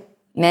Greeks had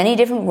many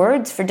different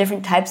words for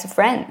different types of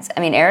friends. I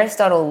mean,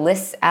 Aristotle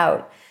lists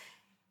out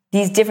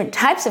these different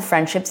types of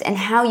friendships and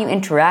how you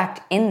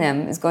interact in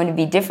them is going to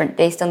be different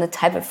based on the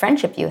type of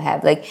friendship you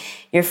have. Like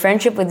your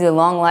friendship with your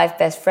long life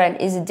best friend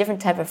is a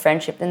different type of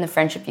friendship than the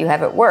friendship you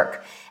have at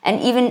work.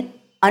 And even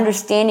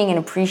understanding and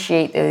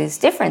appreciate those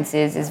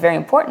differences is very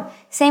important.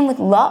 Same with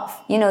love.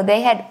 You know,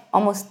 they had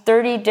almost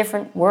 30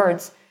 different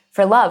words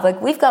for love. Like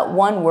we've got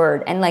one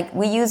word and like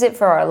we use it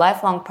for our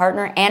lifelong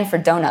partner and for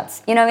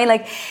donuts. You know what I mean?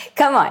 Like,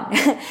 come on.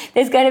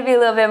 There's got to be a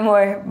little bit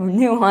more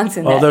nuance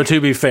in that. Although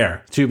to be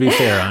fair,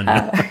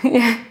 Anya.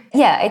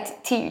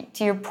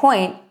 To your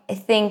point, I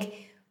think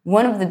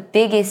one of the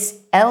biggest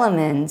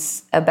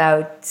elements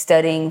about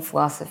studying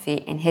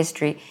philosophy and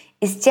history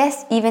is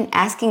just even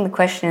asking the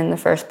question in the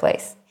first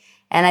place.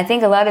 And I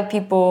think a lot of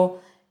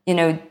people, you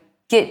know,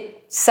 get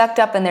sucked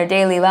up in their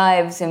daily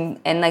lives and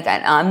like,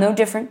 I'm no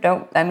different.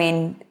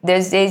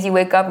 There's days you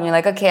wake up and you're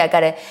like, okay,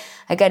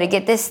 I gotta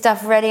get this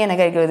stuff ready and I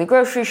gotta go to the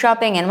grocery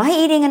shopping and am I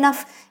eating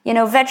enough, you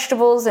know,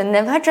 vegetables and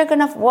have I drunk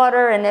enough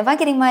water and am I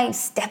getting my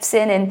steps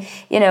in and,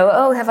 you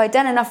know, have I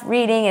done enough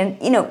reading?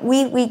 And, you know,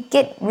 we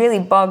get really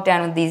bogged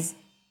down with these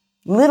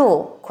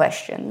little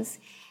questions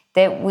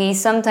that we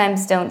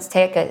sometimes don't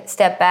take a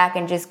step back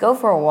and just go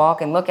for a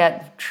walk and look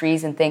at the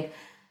trees and think,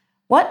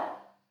 what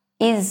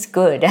is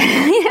good?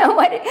 You know,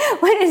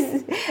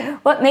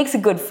 what makes a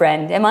good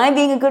friend? Am I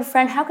being a good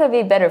friend? How can I be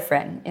a better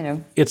friend? You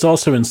know, it's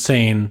also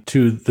insane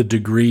to the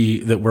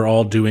degree that we're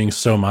all doing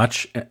so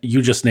much.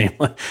 You just named,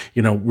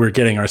 you know, we're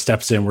getting our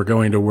steps in, we're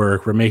going to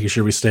work, we're making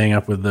sure we're staying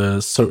up with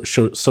the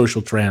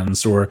social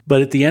trends.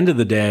 But at the end of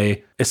the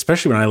day,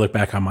 especially when I look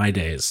back on my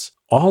days,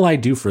 all I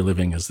do for a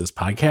living is this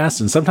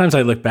podcast. And sometimes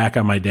I look back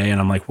on my day and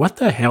I'm like, what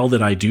the hell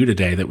did I do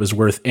today that was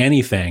worth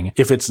anything?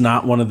 If it's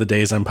not one of the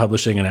days I'm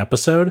publishing an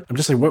episode, I'm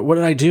just like, what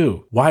did I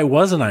do? Why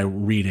wasn't I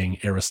reading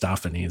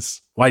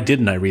Aristophanes? Why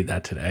didn't I read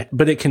that today?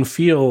 But it can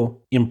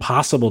feel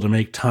impossible to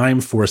make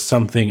time for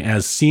something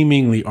as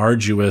seemingly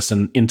arduous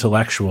and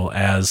intellectual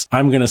as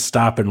I'm going to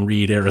stop and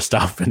read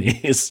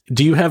Aristophanes.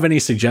 Do you have any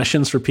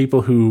suggestions for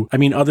people who, I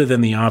mean, other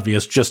than the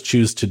obvious, just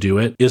choose to do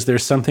it? Is there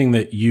something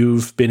that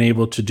you've been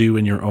able to do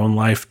in your own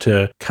life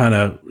to kind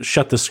of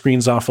shut the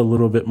screens off a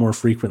little bit more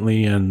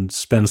frequently and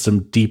spend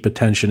some deep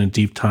attention and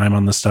deep time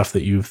on the stuff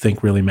that you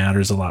think really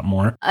matters a lot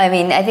more? I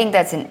mean, I think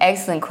that's an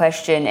excellent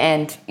question.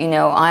 And, you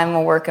know, I'm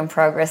a work in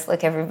progress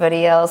like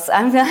everybody else.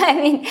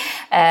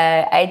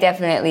 I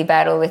definitely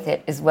battle with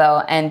it as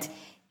well. And,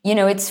 you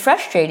know, it's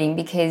frustrating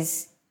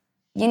because,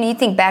 you know, you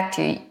think back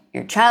to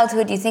your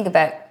childhood, you think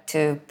back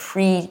to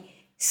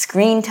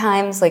pre-screen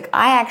times. Like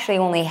I actually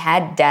only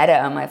had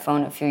data on my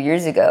phone a few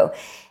years ago.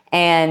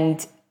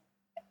 And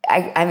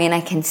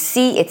I can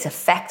see its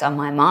effect on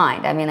my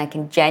mind. I mean, I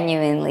can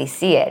genuinely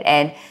see it.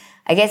 And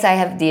I guess I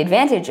have the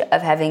advantage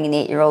of having an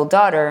 8-year-old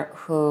daughter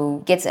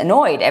who gets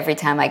annoyed every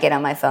time I get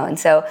on my phone.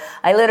 So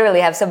I literally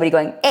have somebody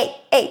going, hey.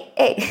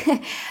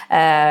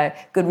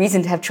 Good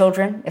reason to have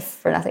children, if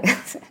for nothing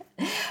else.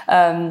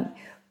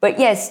 But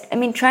yes, I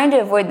mean, trying to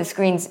avoid the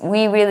screens,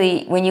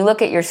 when you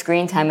look at your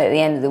screen time at the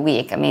end of the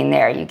week, I mean,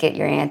 there you get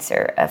your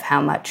answer of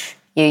how much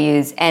you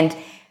use. And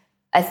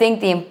I think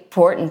the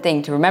important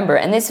thing to remember,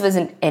 and this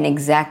wasn't an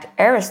exact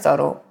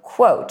Aristotle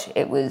quote,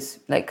 it was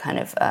like kind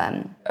of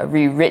a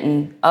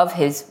rewritten of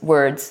his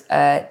words,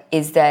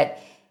 is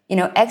that, you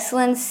know,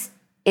 excellence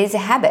is a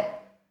habit.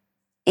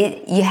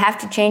 You have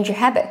to change your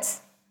habits.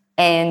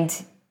 And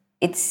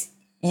it's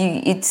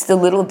the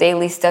little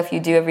daily stuff you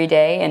do every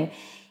day. And,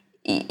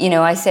 you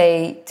know, I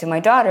say to my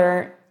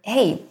daughter,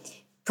 hey,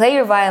 play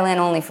your violin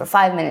only for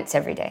 5 minutes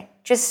every day.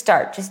 Just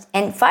start.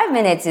 And 5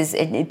 minutes is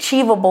an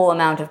achievable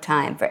amount of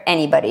time for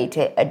anybody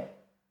to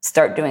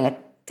start doing a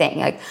thing.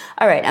 Like,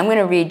 all right, I'm going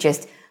to read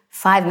just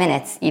 5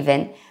 minutes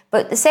even.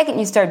 But the second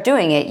you start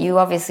doing it, you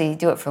obviously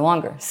do it for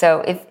longer.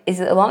 So as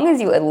long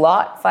as you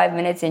allot 5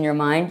 minutes in your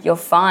mind, you'll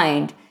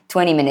find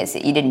 20 minutes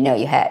that you didn't know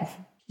you had.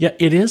 Yeah,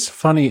 it is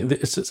funny.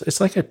 It's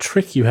like a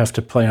trick you have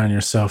to play on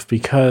yourself,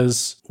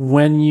 because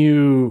when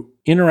you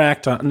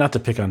interact on, not to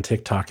pick on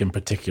TikTok in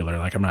particular,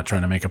 like I'm not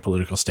trying to make a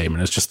political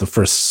statement, it's just the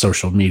first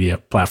social media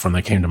platform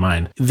that came to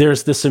mind.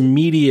 There's this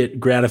immediate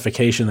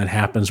gratification that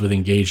happens with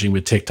engaging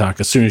with TikTok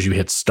as soon as you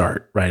hit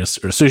start, right?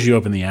 Or as soon as you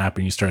open the app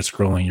and you start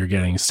scrolling, you're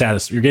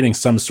getting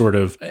some sort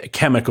of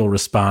chemical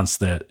response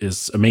that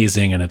is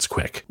amazing and it's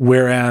quick.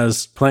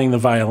 Whereas playing the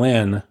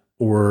violin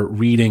or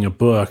reading a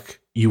book,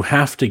 you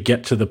have to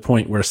get to the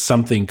point where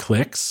something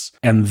clicks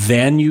and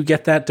then you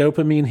get that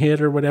dopamine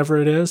hit or whatever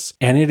it is.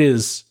 And it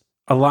is,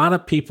 a lot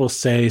of people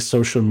say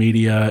social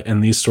media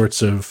and these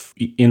sorts of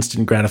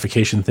instant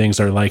gratification things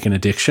are like an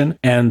addiction.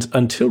 And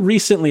until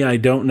recently, I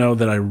don't know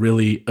that I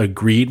really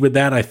agreed with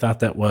that. I thought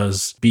that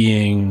was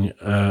being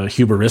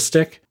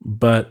hubristic.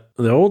 But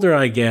older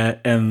I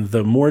get and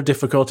the more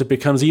difficult it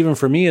becomes, even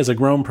for me as a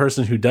grown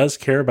person who does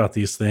care about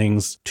these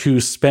things, to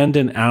spend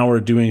an hour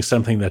doing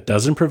something that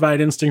doesn't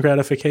provide instant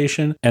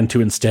gratification and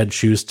to instead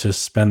choose to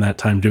spend that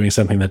time doing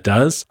something that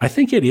does. I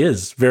think it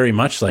is very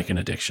much like an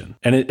addiction.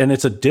 And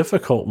it's a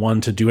difficult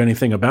one to do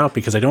anything about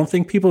because I don't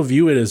think people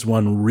view it as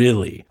one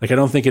really. Like, I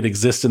don't think it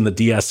exists in the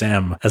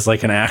DSM as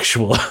like an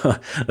actual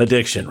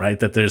addiction, right?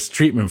 That there's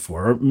treatment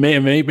for, or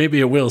maybe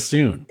it will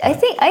soon. I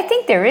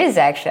think there is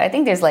actually. I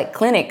think there's like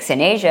clinics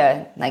in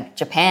Asia, like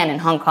Japan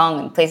and Hong Kong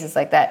and places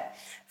like that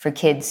for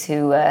kids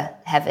who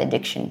have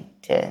addiction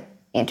to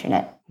the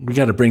internet. We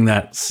got to bring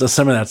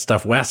some of that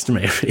stuff west,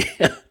 maybe.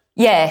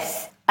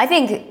 Yes. I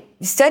think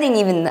studying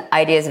even the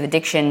ideas of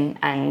addiction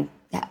and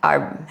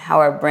how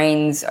our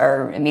brains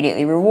are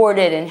immediately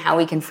rewarded and how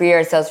we can free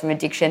ourselves from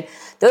addiction,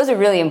 those are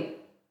really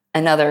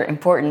another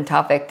important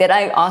topic that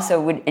I also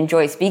would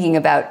enjoy speaking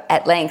about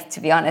at length, to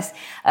be honest.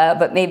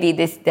 But maybe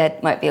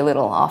that might be a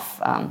little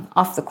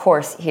off the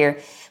course here.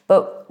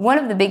 But one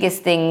of the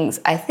biggest things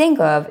I think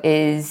of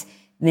is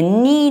the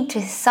need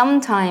to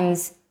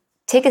sometimes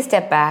take a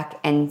step back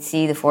and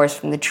see the forest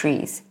from the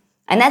trees.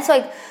 And that's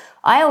like,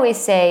 I always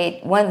say,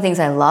 one of the things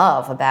I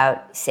love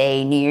about,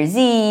 say, New Year's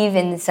Eve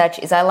and such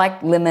is I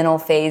like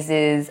liminal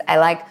phases. I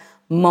like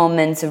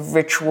moments of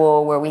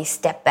ritual where we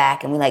step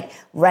back and we like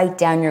write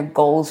down your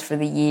goals for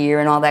the year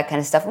and all that kind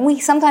of stuff. And we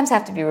sometimes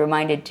have to be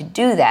reminded to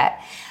do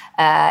that.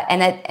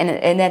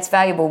 And that's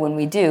valuable when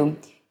we do,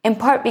 in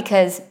part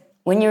because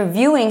when you're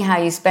viewing how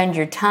you spend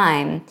your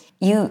time,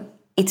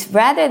 it's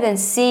rather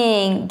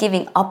than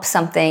giving up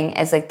something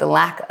as like the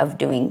lack of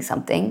doing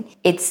something,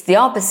 it's the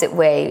opposite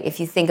way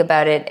if you think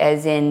about it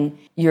as in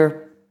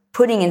you're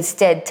putting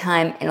instead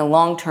time in a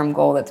long-term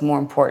goal that's more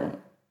important.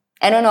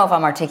 I don't know if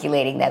I'm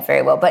articulating that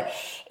very well, but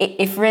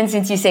if for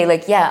instance you say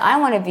like, yeah, I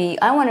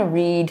want to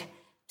read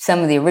some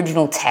of the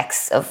original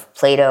texts of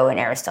Plato and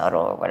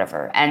Aristotle or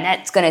whatever, and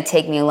that's going to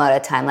take me a lot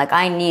of time. Like,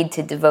 I need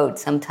to devote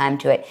some time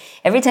to it.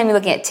 Every time you're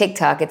looking at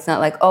TikTok, it's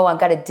not like, oh, I've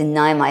got to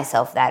deny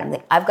myself that. I'm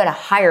like, I've got a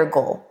higher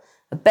goal,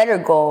 a better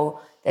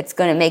goal that's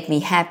going to make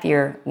me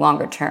happier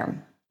longer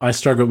term. I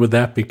struggled with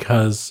that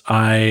because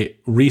I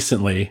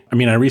recently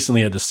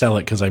had to sell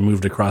it because I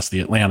moved across the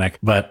Atlantic,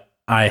 but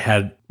I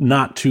had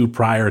not too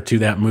prior to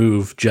that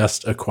move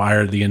just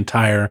acquired the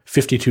entire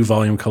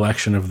 52-volume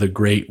collection of the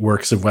great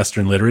works of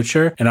Western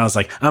literature. And I was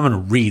like, I'm going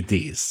to read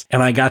these.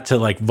 And I got to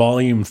like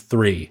volume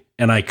 3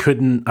 and I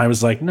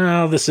was like,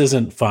 no, this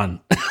isn't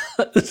fun.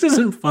 This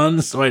isn't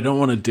fun. So I don't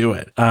want to do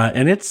it.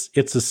 And it's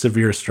a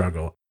severe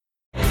struggle.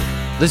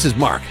 This is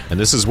Mark. And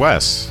this is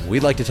Wes.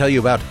 We'd like to tell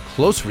you about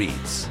Close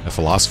Reads, a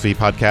philosophy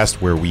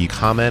podcast where we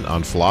comment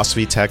on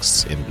philosophy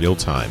texts in real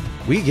time.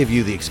 We give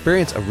you the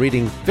experience of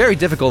reading very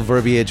difficult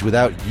verbiage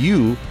without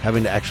you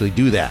having to actually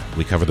do that.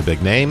 We cover the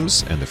big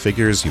names and the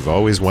figures you've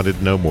always wanted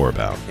to know more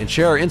about. And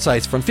share our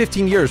insights from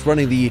 15 years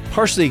running the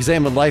Partially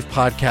Examined Life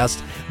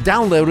podcast,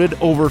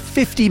 downloaded over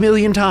 50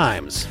 million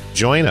times.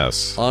 Join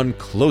us on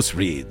Close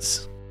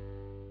Reads.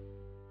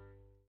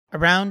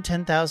 Around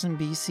 10,000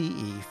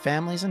 BCE,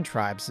 families and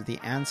tribes of the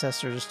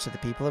ancestors to the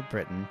people of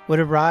Britain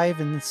would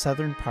arrive in the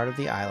southern part of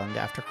the island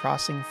after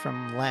crossing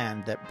from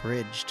land that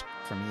bridged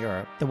from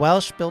Europe. The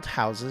Welsh built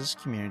houses,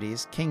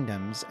 communities,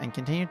 kingdoms, and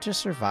continued to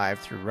survive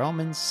through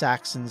Romans,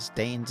 Saxons,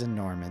 Danes, and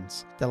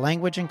Normans. The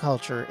language and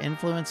culture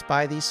influenced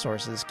by these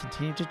sources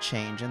continued to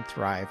change and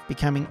thrive,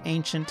 becoming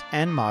ancient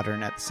and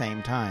modern at the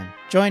same time.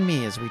 Join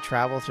me as we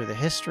travel through the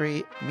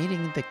history,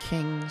 meeting the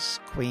kings,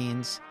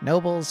 queens,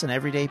 nobles, and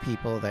everyday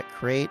people that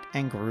create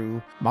and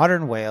grew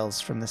modern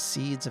Wales from the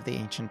seeds of the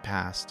ancient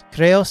past.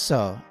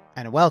 Croeso,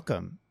 and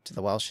welcome to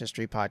the Welsh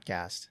History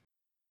Podcast.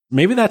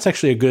 Maybe that's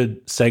actually a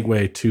good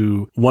segue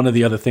to one of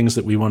the other things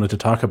that we wanted to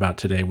talk about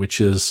today, which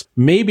is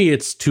maybe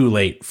it's too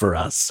late for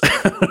us,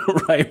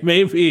 right?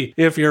 Maybe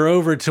if you're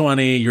over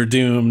 20, you're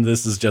doomed.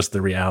 This is just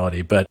the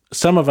reality. But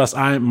some of us,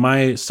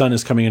 my son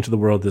is coming into the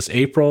world this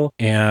April,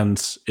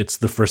 and it's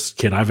the first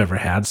kid I've ever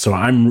had. So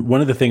one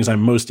of the things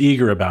I'm most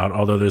eager about,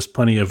 although there's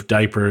plenty of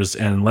diapers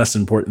and less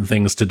important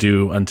things to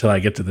do until I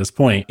get to this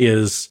point,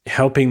 is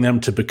helping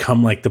them to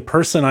become like the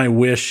person I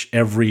wish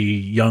every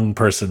young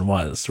person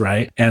was,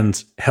 right?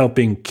 And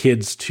helping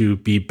kids to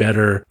be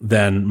better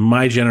than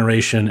my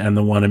generation and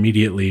the one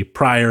immediately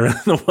prior and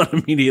the one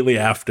immediately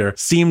after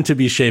seem to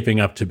be shaping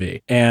up to be.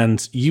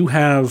 And you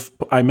have,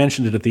 I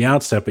mentioned it at the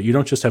outset, but you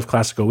don't just have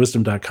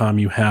classicalwisdom.com,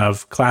 you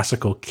have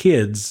Classical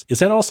Kids. Is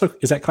that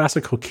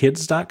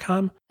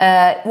classicalkids.com?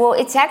 Well,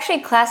 it's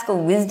actually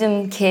Classical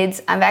Wisdom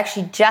Kids. I've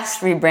actually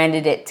just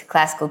rebranded it to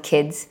Classical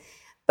Kids.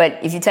 But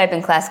if you type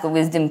in Classical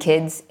Wisdom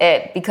Kids,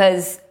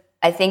 because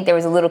I think there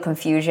was a little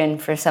confusion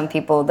for some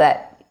people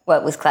that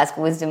what was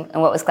Classical Wisdom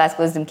and what was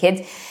Classical Wisdom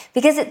Kids,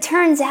 because it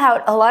turns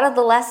out a lot of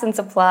the lessons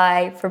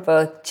apply for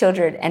both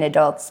children and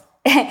adults.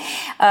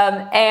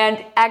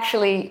 And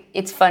actually,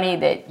 it's funny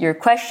that your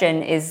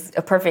question is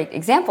a perfect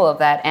example of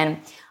that. And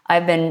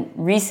I've been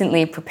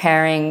recently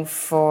preparing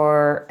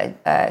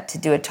to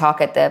do a talk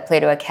at the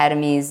Plato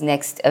Academy's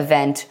next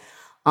event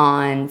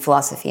on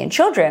philosophy and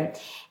children.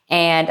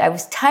 And I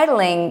was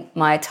titling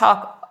my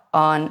talk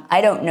on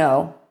I don't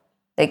know,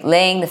 like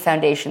laying the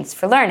foundations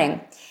for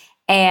learning.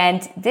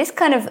 And this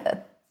kind of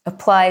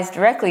applies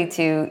directly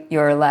to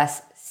your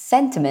last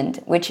sentiment,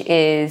 which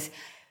is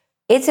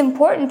it's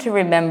important to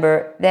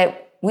remember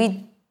that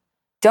we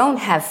don't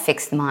have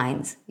fixed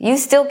minds. You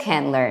still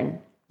can learn.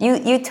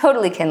 You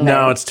totally can learn.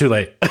 No, it's too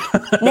late.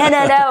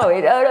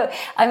 No.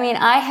 I mean,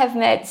 I have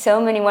met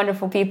so many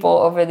wonderful people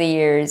over the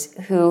years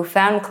who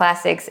found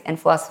classics and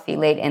philosophy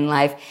late in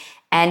life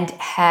and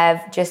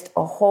have just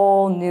a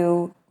whole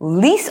new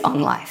lease on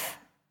life.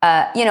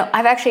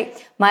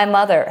 My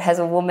mother has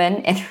a woman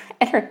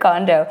in her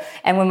condo,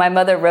 and when my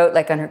mother wrote,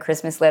 like on her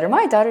Christmas letter,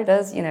 my daughter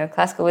does,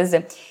 classical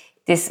wisdom,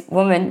 this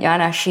woman,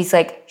 Yana,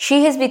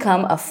 she has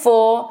become a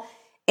full,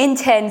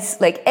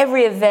 intense, like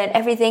every event,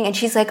 everything, and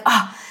she's like,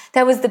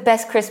 that was the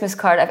best Christmas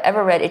card I've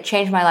ever read. It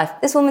changed my life.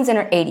 This woman's in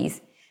her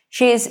 80s.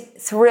 She is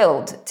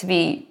thrilled to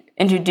be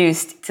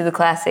introduced to the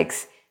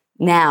classics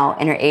now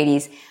in her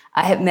 80s.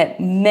 I have met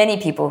many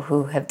people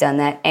who have done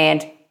that,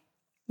 and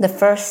the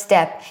first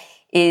step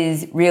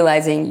is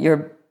realizing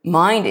your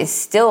mind is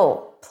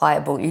still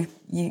pliable.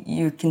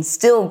 You can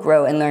still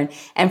grow and learn,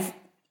 and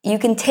you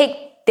can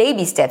take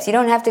baby steps. You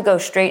don't have to go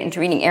straight into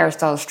reading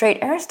Aristotle straight.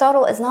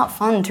 Aristotle is not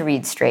fun to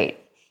read straight.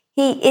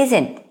 He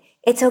isn't.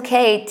 It's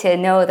okay to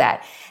know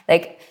that.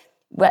 Like,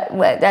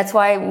 that's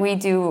why we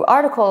do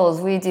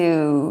articles, we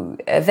do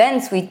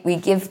events, we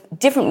give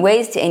different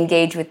ways to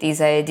engage with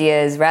these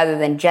ideas rather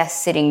than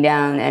just sitting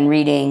down and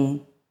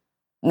reading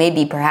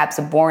maybe perhaps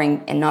a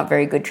boring and not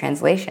very good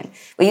translation.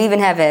 We even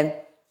have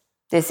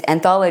this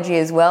anthology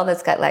as well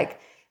that's got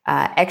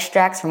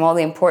extracts from all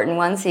the important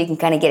ones so you can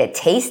kind of get a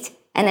taste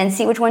and then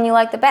see which one you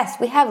like the best.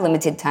 We have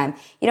limited time.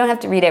 You don't have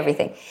to read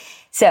everything.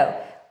 So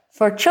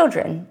for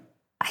children,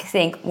 I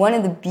think one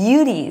of the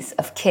beauties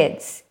of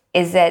kids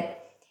is that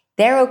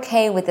they're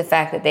okay with the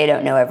fact that they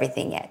don't know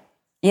everything yet.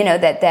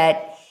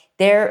 That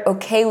they're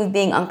okay with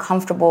being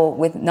uncomfortable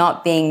with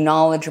not being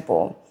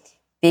knowledgeable,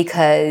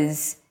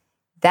 because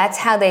that's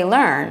how they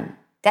learn.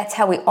 That's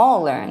how we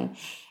all learn.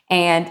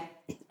 And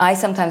I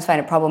sometimes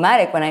find it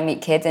problematic when I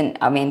meet kids, and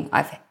I mean,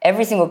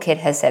 every single kid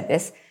has said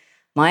this,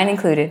 mine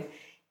included.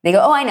 They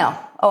go, oh, I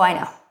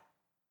know.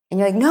 And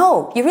you're like,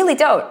 no, you really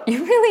don't.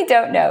 You really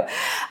don't know.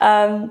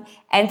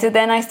 And so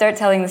then I start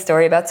telling the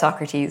story about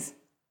Socrates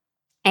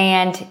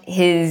and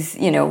his,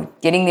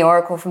 getting the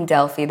oracle from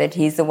Delphi that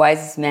he's the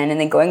wisest man,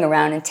 and then going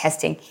around and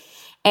testing.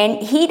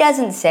 And he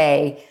doesn't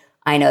say,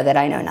 I know that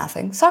I know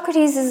nothing.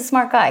 Socrates is a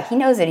smart guy. He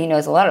knows that he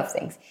knows a lot of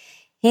things.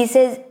 He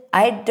says,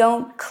 I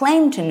don't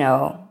claim to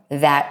know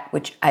that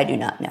which I do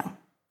not know.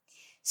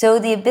 So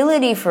the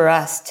ability for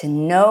us to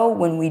know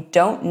when we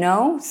don't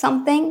know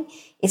something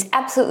is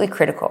absolutely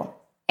critical.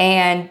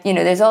 And,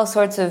 there's all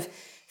sorts of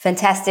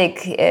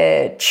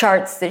fantastic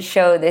charts that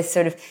show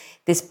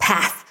this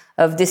path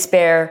of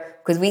despair,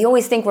 because we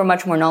always think we're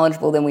much more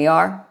knowledgeable than we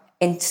are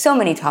in so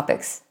many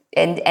topics.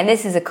 And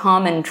this is a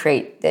common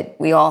trait that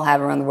we all have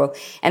around the world.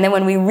 And then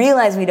when we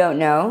realize we don't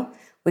know,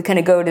 we kind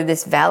of go to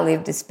this valley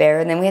of despair,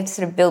 and then we have to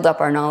sort of build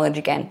up our knowledge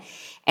again.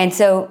 And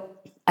so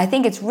I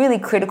think it's really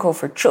critical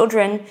for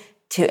children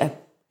to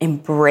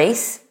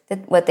embrace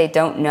what they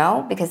don't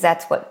know, because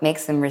that's what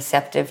makes them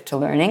receptive to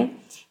learning.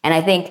 And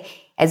I think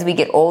as we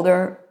get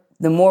older,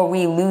 the more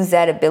we lose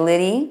that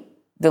ability,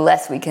 the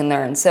less we can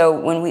learn. So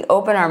when we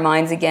open our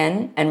minds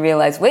again and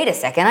realize, wait a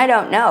second, I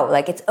don't know.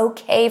 Like, it's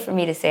okay for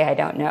me to say I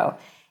don't know.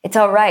 It's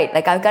all right.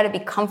 Like, I've got to be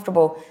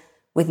comfortable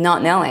with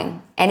not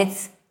knowing. And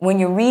it's when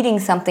you're reading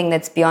something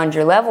that's beyond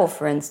your level,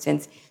 for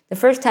instance, the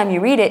first time you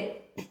read it,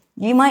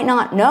 you might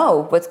not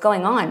know what's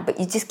going on, but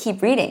you just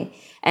keep reading.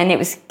 And it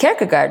was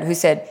Kierkegaard who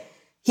said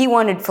he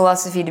wanted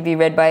philosophy to be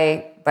read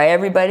by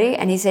everybody.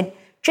 And he said,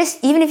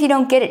 just even if you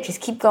don't get it, just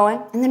keep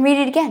going and then read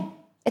it again.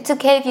 It's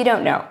okay if you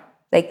don't know.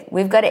 Like,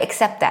 we've got to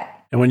accept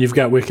that. And when you've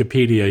got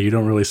Wikipedia, you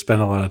don't really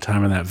spend a lot of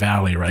time in that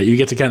valley, right? You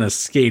get to kind of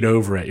skate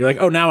over it. You're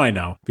like, oh, now I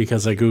know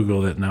because I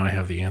Googled it. Now I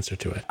have the answer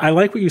to it. I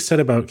like what you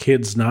said about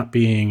kids not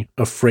being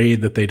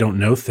afraid that they don't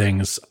know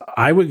things.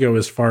 I would go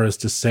as far as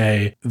to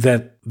say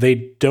that they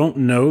don't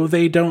know.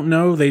 They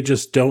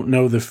just don't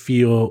know the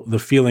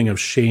feeling of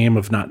shame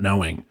of not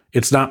knowing.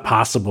 It's not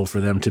possible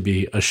for them to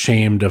be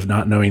ashamed of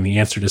not knowing the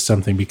answer to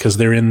something because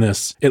they're in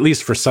this, at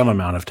least for some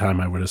amount of time,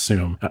 I would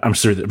assume. I'm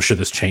sure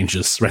this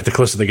changes, right? The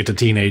closer they get to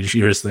teenage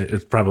years,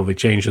 it probably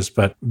changes,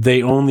 but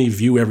they only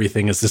view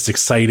everything as this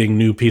exciting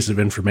new piece of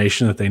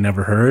information that they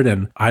never heard.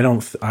 And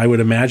I would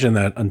imagine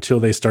that until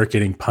they start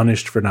getting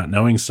punished for not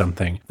knowing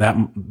something,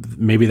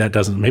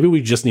 maybe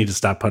we just need to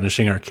stop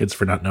punishing our kids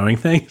for not knowing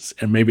things.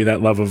 And maybe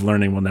that love of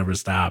learning will never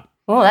stop.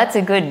 Well, that's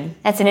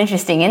an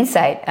interesting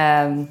insight.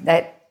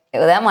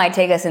 That might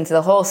take us into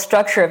the whole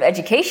structure of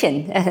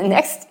education.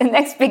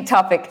 Next big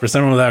topic. For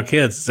someone without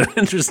kids, it's an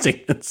interesting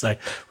insight.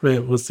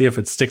 We'll see if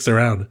it sticks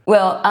around.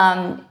 Well,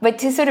 but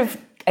to sort of,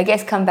 I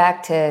guess, come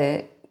back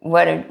to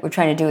what we're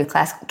trying to do with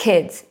classical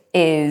kids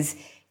is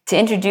to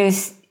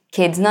introduce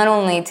kids not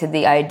only to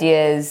the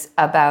ideas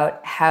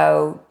about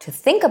how to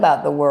think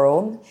about the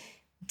world,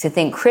 to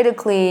think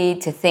critically,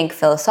 to think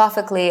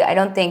philosophically. I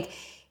don't think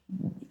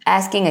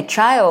asking a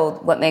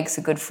child what makes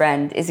a good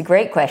friend is a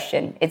great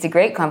question. It's a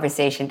great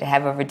conversation to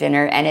have over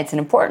dinner, and it's an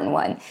important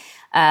one.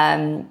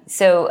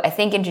 So I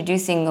think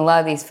introducing a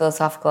lot of these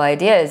philosophical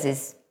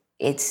ideas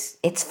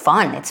it's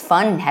fun. It's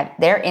fun.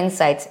 Their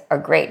insights are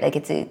great. Like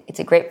it's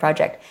a great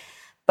project.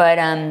 But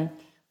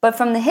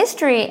from the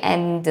history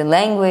and the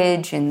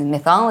language and the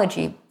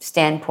mythology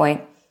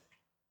standpoint,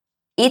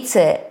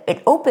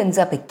 it opens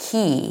up a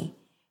key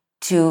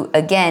to,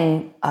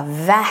 again, a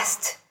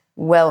vast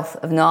wealth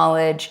of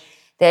knowledge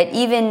that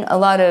even a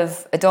lot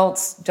of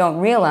adults don't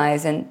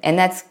realize. And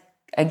that's,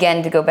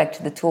 again, to go back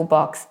to the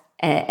toolbox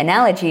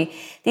analogy,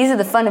 these are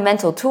the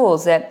fundamental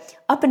tools that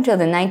up until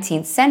the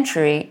 19th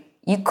century,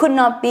 you could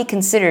not be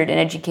considered an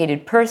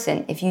educated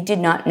person if you did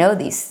not know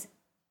these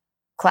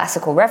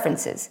classical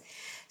references.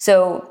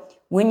 So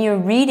when you're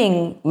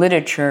reading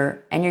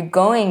literature and you're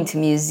going to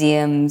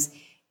museums,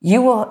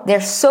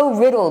 they're so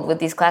riddled with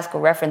these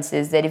classical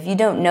references that if you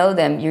don't know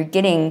them,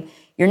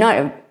 you're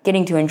not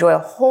getting to enjoy a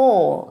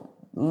whole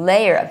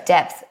layer of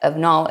depth of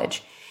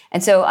knowledge.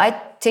 And so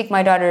I take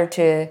my daughter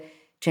to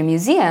a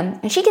museum,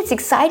 and she gets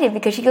excited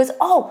because she goes,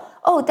 oh,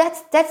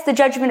 that's the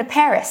Judgment of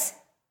Paris.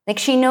 Like,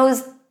 she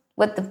knows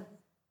what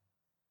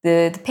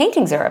the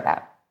paintings are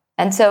about.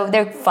 And so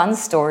they're fun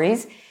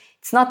stories.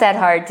 It's not that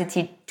hard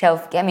to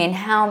tell. I mean,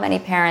 how many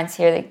parents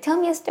here, like, tell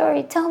me a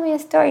story.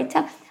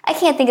 I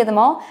can't think of them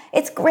all.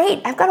 It's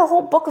great. I've got a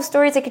whole book of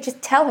stories I could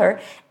just tell her.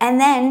 And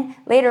then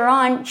later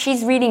on,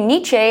 she's reading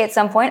Nietzsche at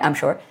some point, I'm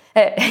sure.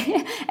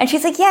 And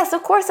she's like, yes,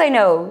 of course I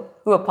know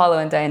who Apollo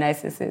and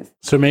Dionysus is.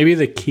 So maybe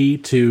the key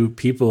to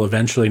people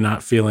eventually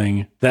not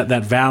feeling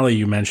that valley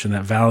you mentioned,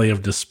 that valley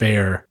of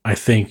despair, I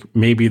think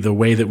maybe the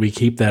way that we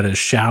keep that as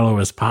shallow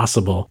as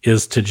possible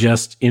is to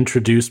just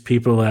introduce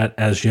people at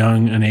as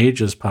young an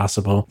age as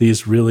possible,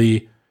 these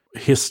really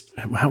do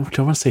I want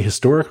to say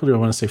historical? Do I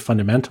want to say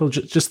fundamental?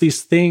 Just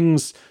these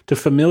things to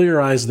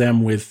familiarize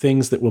them with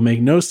things that will make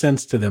no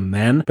sense to them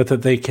then, but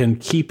that they can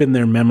keep in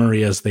their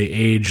memory as they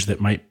age, that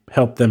might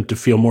help them to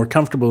feel more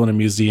comfortable in a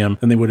museum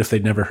than they would if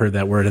they'd never heard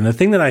that word. And the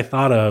thing that I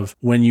thought of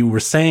when you were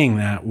saying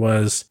that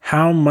was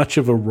how much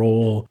of a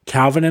role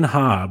Calvin and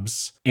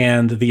Hobbes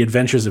and the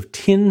adventures of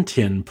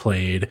Tintin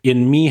played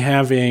in me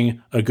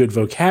having a good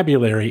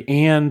vocabulary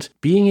and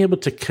being able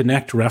to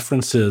connect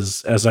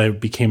references as I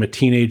became a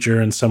teenager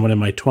and someone in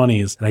my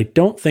 20s. And I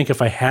don't think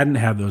if I hadn't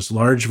had those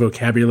large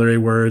vocabulary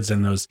words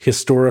and those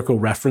historical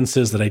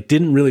references that I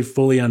didn't really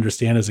fully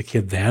understand as a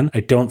kid then,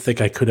 I don't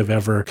think I could have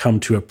ever come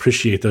to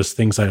appreciate those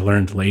things I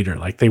learned later.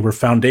 Like, they were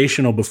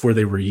foundational before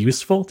they were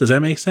useful. Does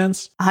that make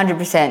sense?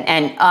 100%.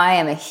 And I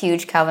am a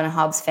huge Calvin and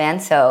Hobbes fan,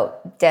 so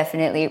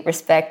definitely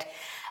respect.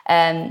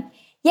 I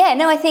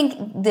think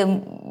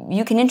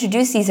you can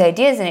introduce these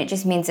ideas, and it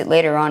just means that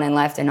later on in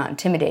life they're not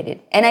intimidated.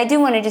 And I do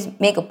want to just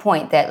make a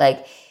point that,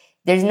 like,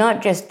 there's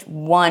not just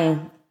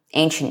one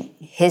ancient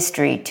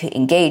history to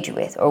engage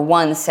with or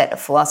one set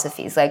of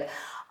philosophies. Like,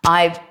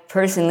 I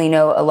personally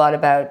know a lot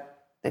about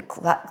the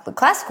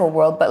classical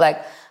world, but like,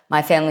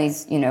 my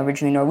family's,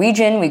 originally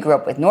Norwegian. We grew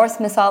up with Norse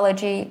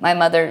mythology. My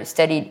mother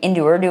studied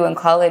Indo-Urdu in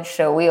college,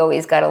 so we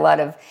always got a lot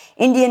of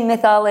Indian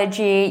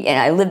mythology. And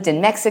I lived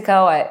in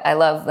Mexico. I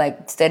love,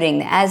 like, studying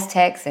the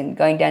Aztecs and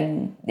going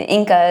down the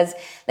Incas.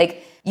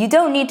 Like, you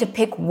don't need to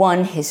pick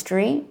one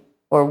history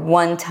or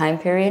one time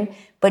period,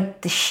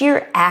 but the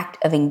sheer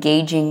act of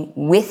engaging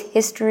with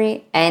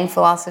history and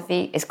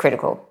philosophy is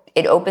critical.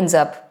 It opens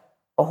up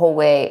a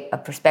whole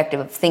a perspective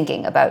of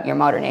thinking about your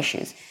modern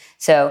issues.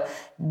 So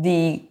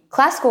the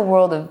classical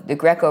world of the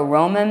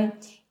Greco-Roman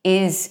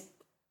is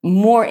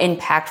more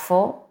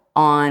impactful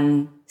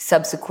on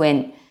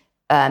subsequent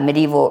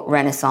medieval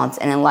Renaissance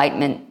and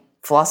Enlightenment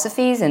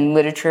philosophies and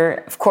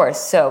literature, of course.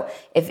 So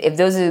if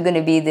those are going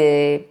to be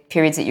the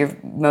periods that you're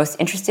most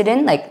interested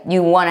in, like,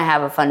 you want to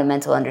have a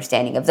fundamental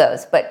understanding of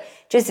those. But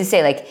just to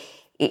say, like,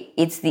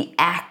 it's the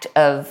act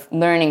of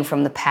learning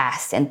from the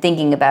past and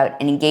thinking about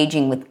and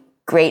engaging with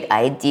great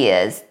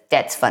ideas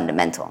that's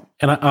fundamental.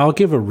 And I'll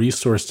give a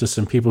resource to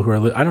some people who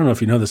are, I don't know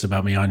if you know this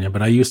about me, Anya,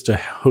 but I used to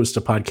host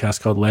a podcast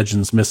called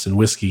Legends, Myths, and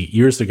Whiskey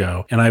years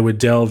ago. And I would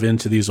delve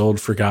into these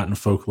old forgotten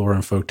folklore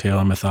and folktale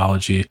and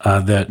mythology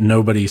that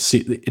nobody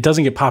sees. It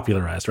doesn't get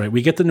popularized, right?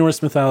 We get the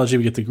Norse mythology,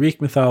 we get the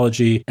Greek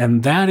mythology,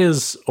 and that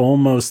is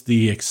almost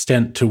the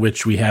extent to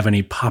which we have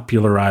any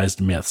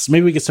popularized myths.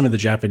 Maybe we get some of the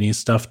Japanese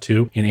stuff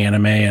too in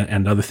anime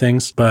and other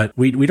things, but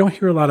we don't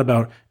hear a lot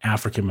about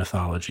African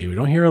mythology. We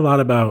don't hear a lot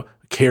about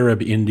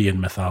Carib Indian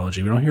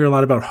mythology. We don't hear a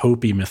lot about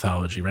Hopi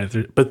mythology, right?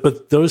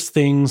 But those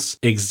things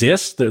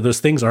exist.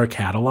 Those things are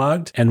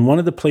cataloged. And one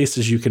of the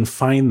places you can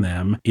find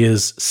them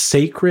is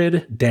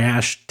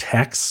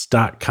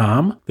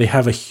sacred-texts.com. They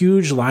have a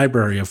huge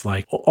library of,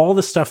 like, all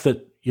the stuff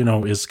that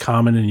is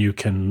common and you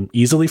can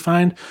easily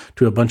find,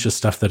 to a bunch of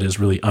stuff that is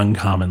really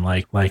uncommon,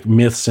 like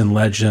myths and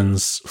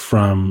legends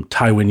from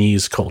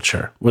Taiwanese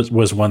culture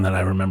was one that I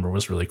remember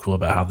was really cool,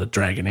 about how the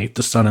dragon ate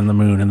the sun and the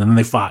moon and then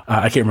they fought.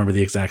 I can't remember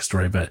the exact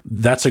story, but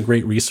that's a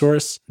great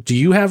resource. Do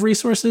you have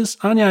resources,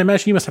 Anya? I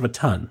imagine you must have a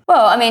ton.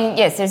 Well, I mean,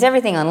 yes, there's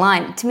everything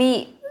online. To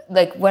me,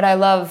 like, what I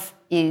love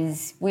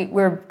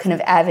we're kind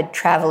of avid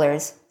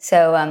travelers.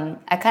 So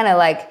I kind of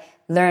like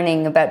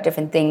learning about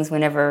different things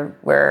whenever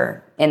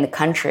we're in the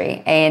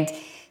country. And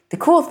the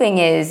cool thing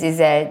is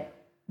that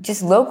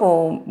just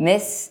local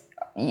myths,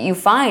 you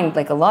find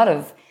like a lot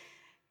of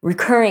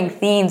recurring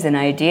themes and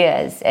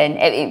ideas.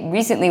 And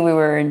recently we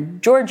were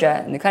in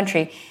Georgia, in the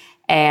country,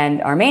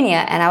 and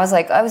Armenia, and I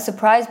was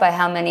surprised by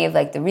how many of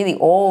like the really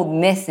old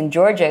myths in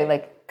Georgia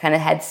like kind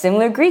of had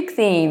similar Greek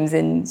themes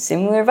and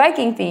similar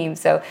Viking themes.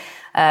 So,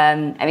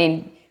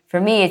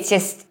 for me, it's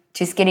just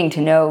getting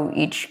to know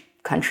each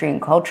country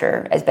and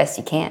culture as best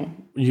you can.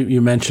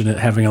 You mentioned it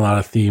having a lot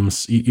of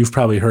themes. You've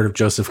probably heard of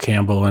Joseph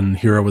Campbell and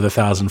Hero with a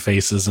Thousand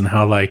Faces and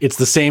how like it's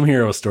the same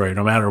hero story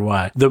no matter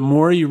what. The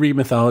more you read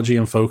mythology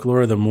and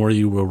folklore, the more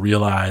you will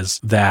realize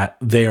that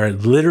they are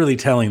literally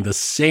telling the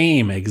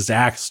same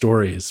exact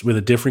stories with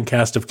a different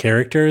cast of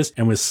characters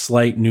and with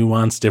slight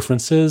nuanced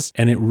differences.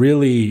 And it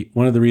really,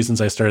 one of the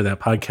reasons I started that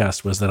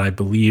podcast was that I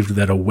believed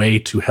that a way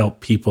to help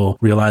people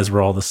realize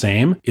we're all the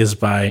same is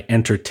by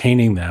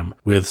entertaining them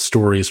with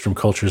stories from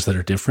cultures that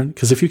are different.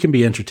 Because if you can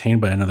be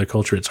entertained by another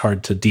culture, it's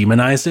hard to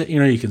demonize it.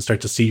 You can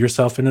start to see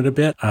yourself in it a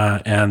bit.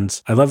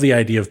 And I love the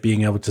idea of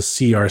being able to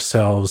see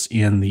ourselves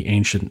in the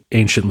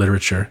ancient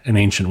literature and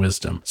ancient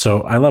wisdom.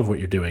 So I love what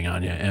you're doing,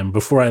 Anya. And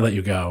before I let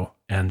you go,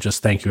 and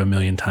just thank you a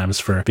million times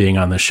for being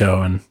on the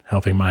show and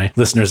helping my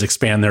listeners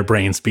expand their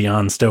brains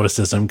beyond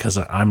Stoicism, because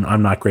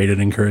I'm not great at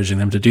encouraging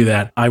them to do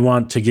that. I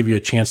want to give you a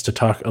chance to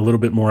talk a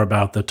little bit more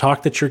about the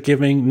talk that you're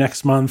giving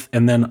next month.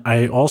 And then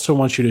I also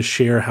want you to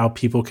share how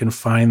people can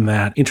find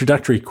that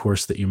introductory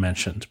course that you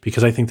mentioned,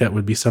 because I think that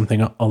would be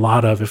something a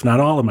lot of, if not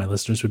all of my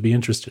listeners would be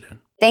interested in.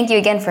 Thank you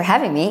again for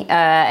having me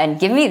and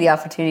giving me the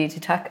opportunity to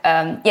talk.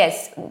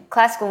 Yes,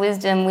 Classical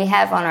Wisdom, we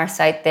have on our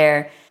site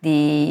there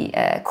the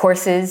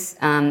courses,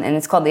 and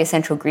it's called the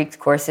Essential Greek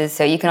Courses.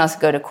 So you can also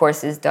go to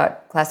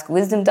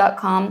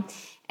courses.classicalwisdom.com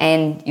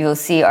and you'll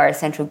see our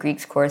Essential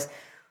Greeks course.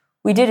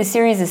 We did a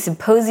series of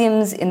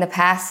symposiums in the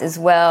past as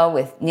well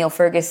with Neil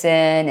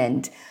Ferguson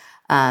and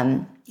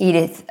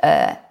Edith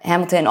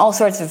Hamilton, all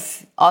sorts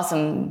of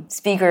awesome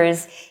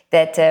speakers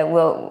that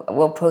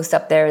we'll post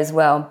up there as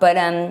well. But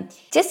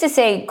just to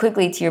say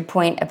quickly to your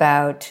point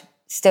about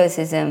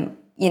Stoicism,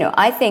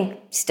 I think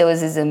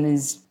Stoicism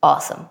is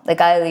awesome.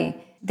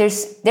 There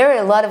are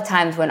a lot of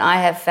times when I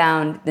have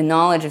found the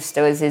knowledge of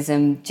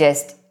Stoicism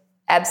just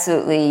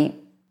absolutely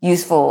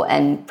useful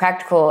and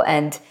practical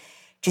and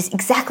just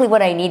exactly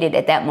what I needed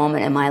at that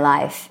moment in my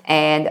life.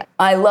 And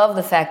I love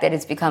the fact that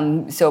it's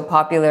become so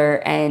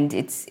popular, and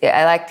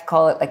I like to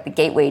call it like the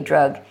gateway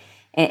drug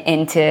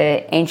into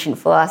ancient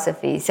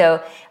philosophy.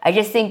 So I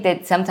just think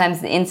that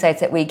sometimes the insights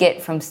that we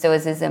get from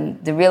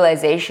Stoicism, the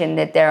realization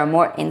that there are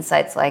more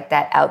insights like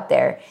that out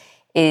there,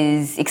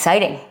 is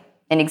exciting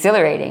and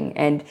exhilarating.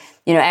 And,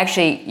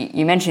 actually,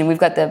 you mentioned we've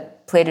got the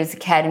Plato's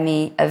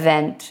Academy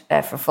event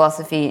for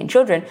philosophy in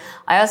children.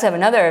 I also have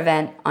another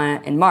event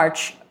in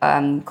March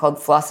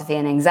called Philosophy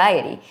and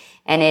Anxiety.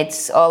 And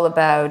it's all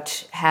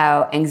about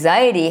how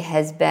anxiety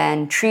has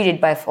been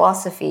treated by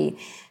philosophy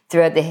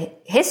throughout the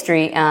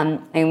history.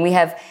 And we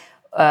have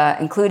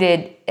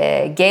included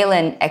a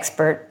Galen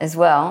expert as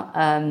well,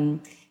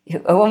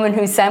 a woman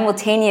who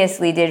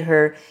simultaneously did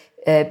her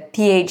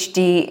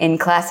PhD in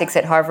classics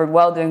at Harvard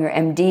while doing her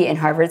MD in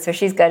Harvard, so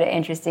she's got an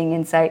interesting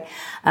insight.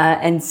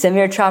 And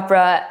Samir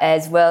Chopra,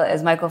 as well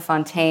as Michael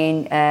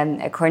Fontaine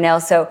at Cornell.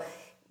 So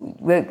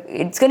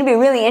it's going to be a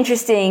really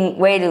interesting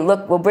way to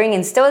look. We'll bring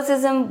in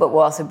Stoicism, but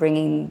we'll also bring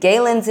in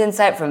Galen's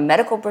insight from a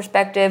medical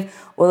perspective.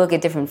 We'll look at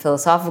different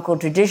philosophical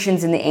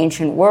traditions in the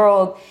ancient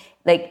world.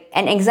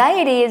 And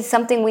anxiety is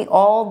something we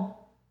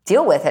all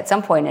deal with at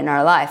some point in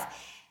our life.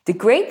 The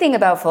great thing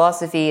about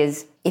philosophy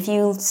is if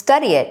you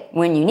study it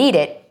when you need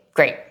it,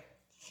 great.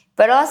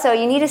 But also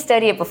you need to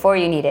study it before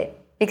you need it,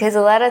 because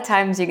a lot of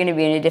times you're going to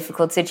be in a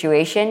difficult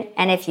situation.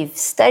 And if you've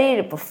studied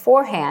it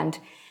beforehand,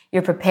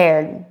 you're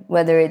prepared,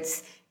 whether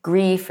it's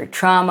grief or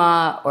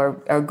trauma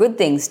or good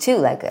things too,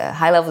 like a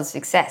high level of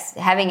success.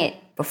 Having it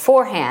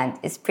beforehand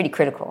is pretty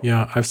critical.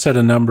 Yeah, I've said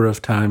a number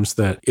of times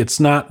that it's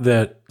not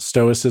that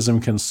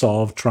Stoicism can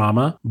solve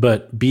trauma,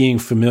 but being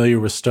familiar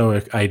with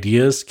Stoic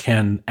ideas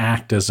can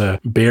act as a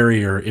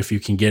barrier if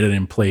you can get it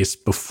in place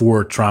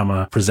before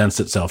trauma presents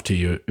itself to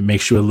you. It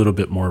makes you a little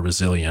bit more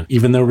resilient.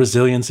 Even though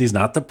resiliency is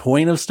not the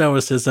point of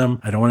Stoicism,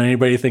 I don't want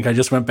anybody to think I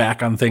just went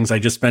back on things I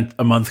just spent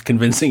a month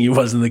convincing you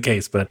wasn't the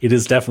case, but it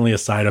is definitely a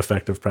side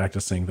effect of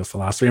practicing the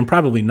philosophy, and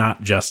probably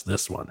not just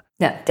this one.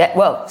 No,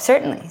 well,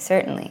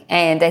 certainly.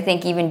 And I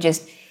think even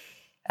just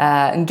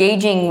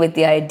engaging with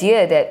the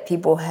idea that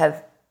people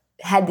have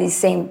had these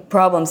same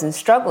problems and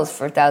struggles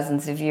for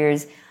thousands of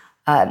years,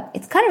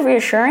 it's kind of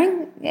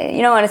reassuring.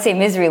 You don't want to say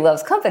misery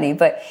loves company,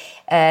 but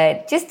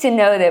just to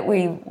know that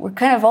we're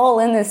kind of all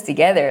in this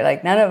together.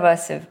 None of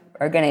us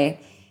are going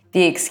to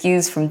be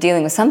excused from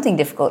dealing with something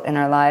difficult in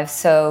our lives.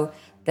 So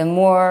the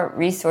more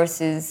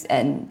resources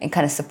and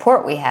kind of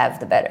support we have,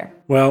 the better.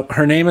 Well,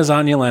 her name is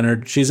Anya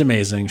Leonard. She's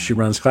amazing. She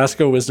runs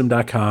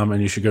classicalwisdom.com,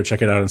 and you should go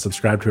check it out and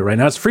subscribe to it right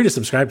now. It's free to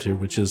subscribe to,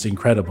 which is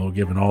incredible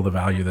given all the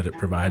value that it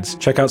provides.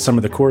 Check out some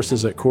of the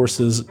courses at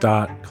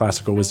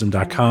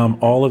courses.classicalwisdom.com.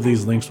 All of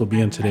these links will be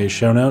in today's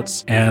show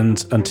notes.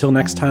 And until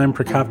next time,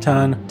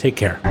 Prakaptan, take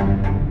care.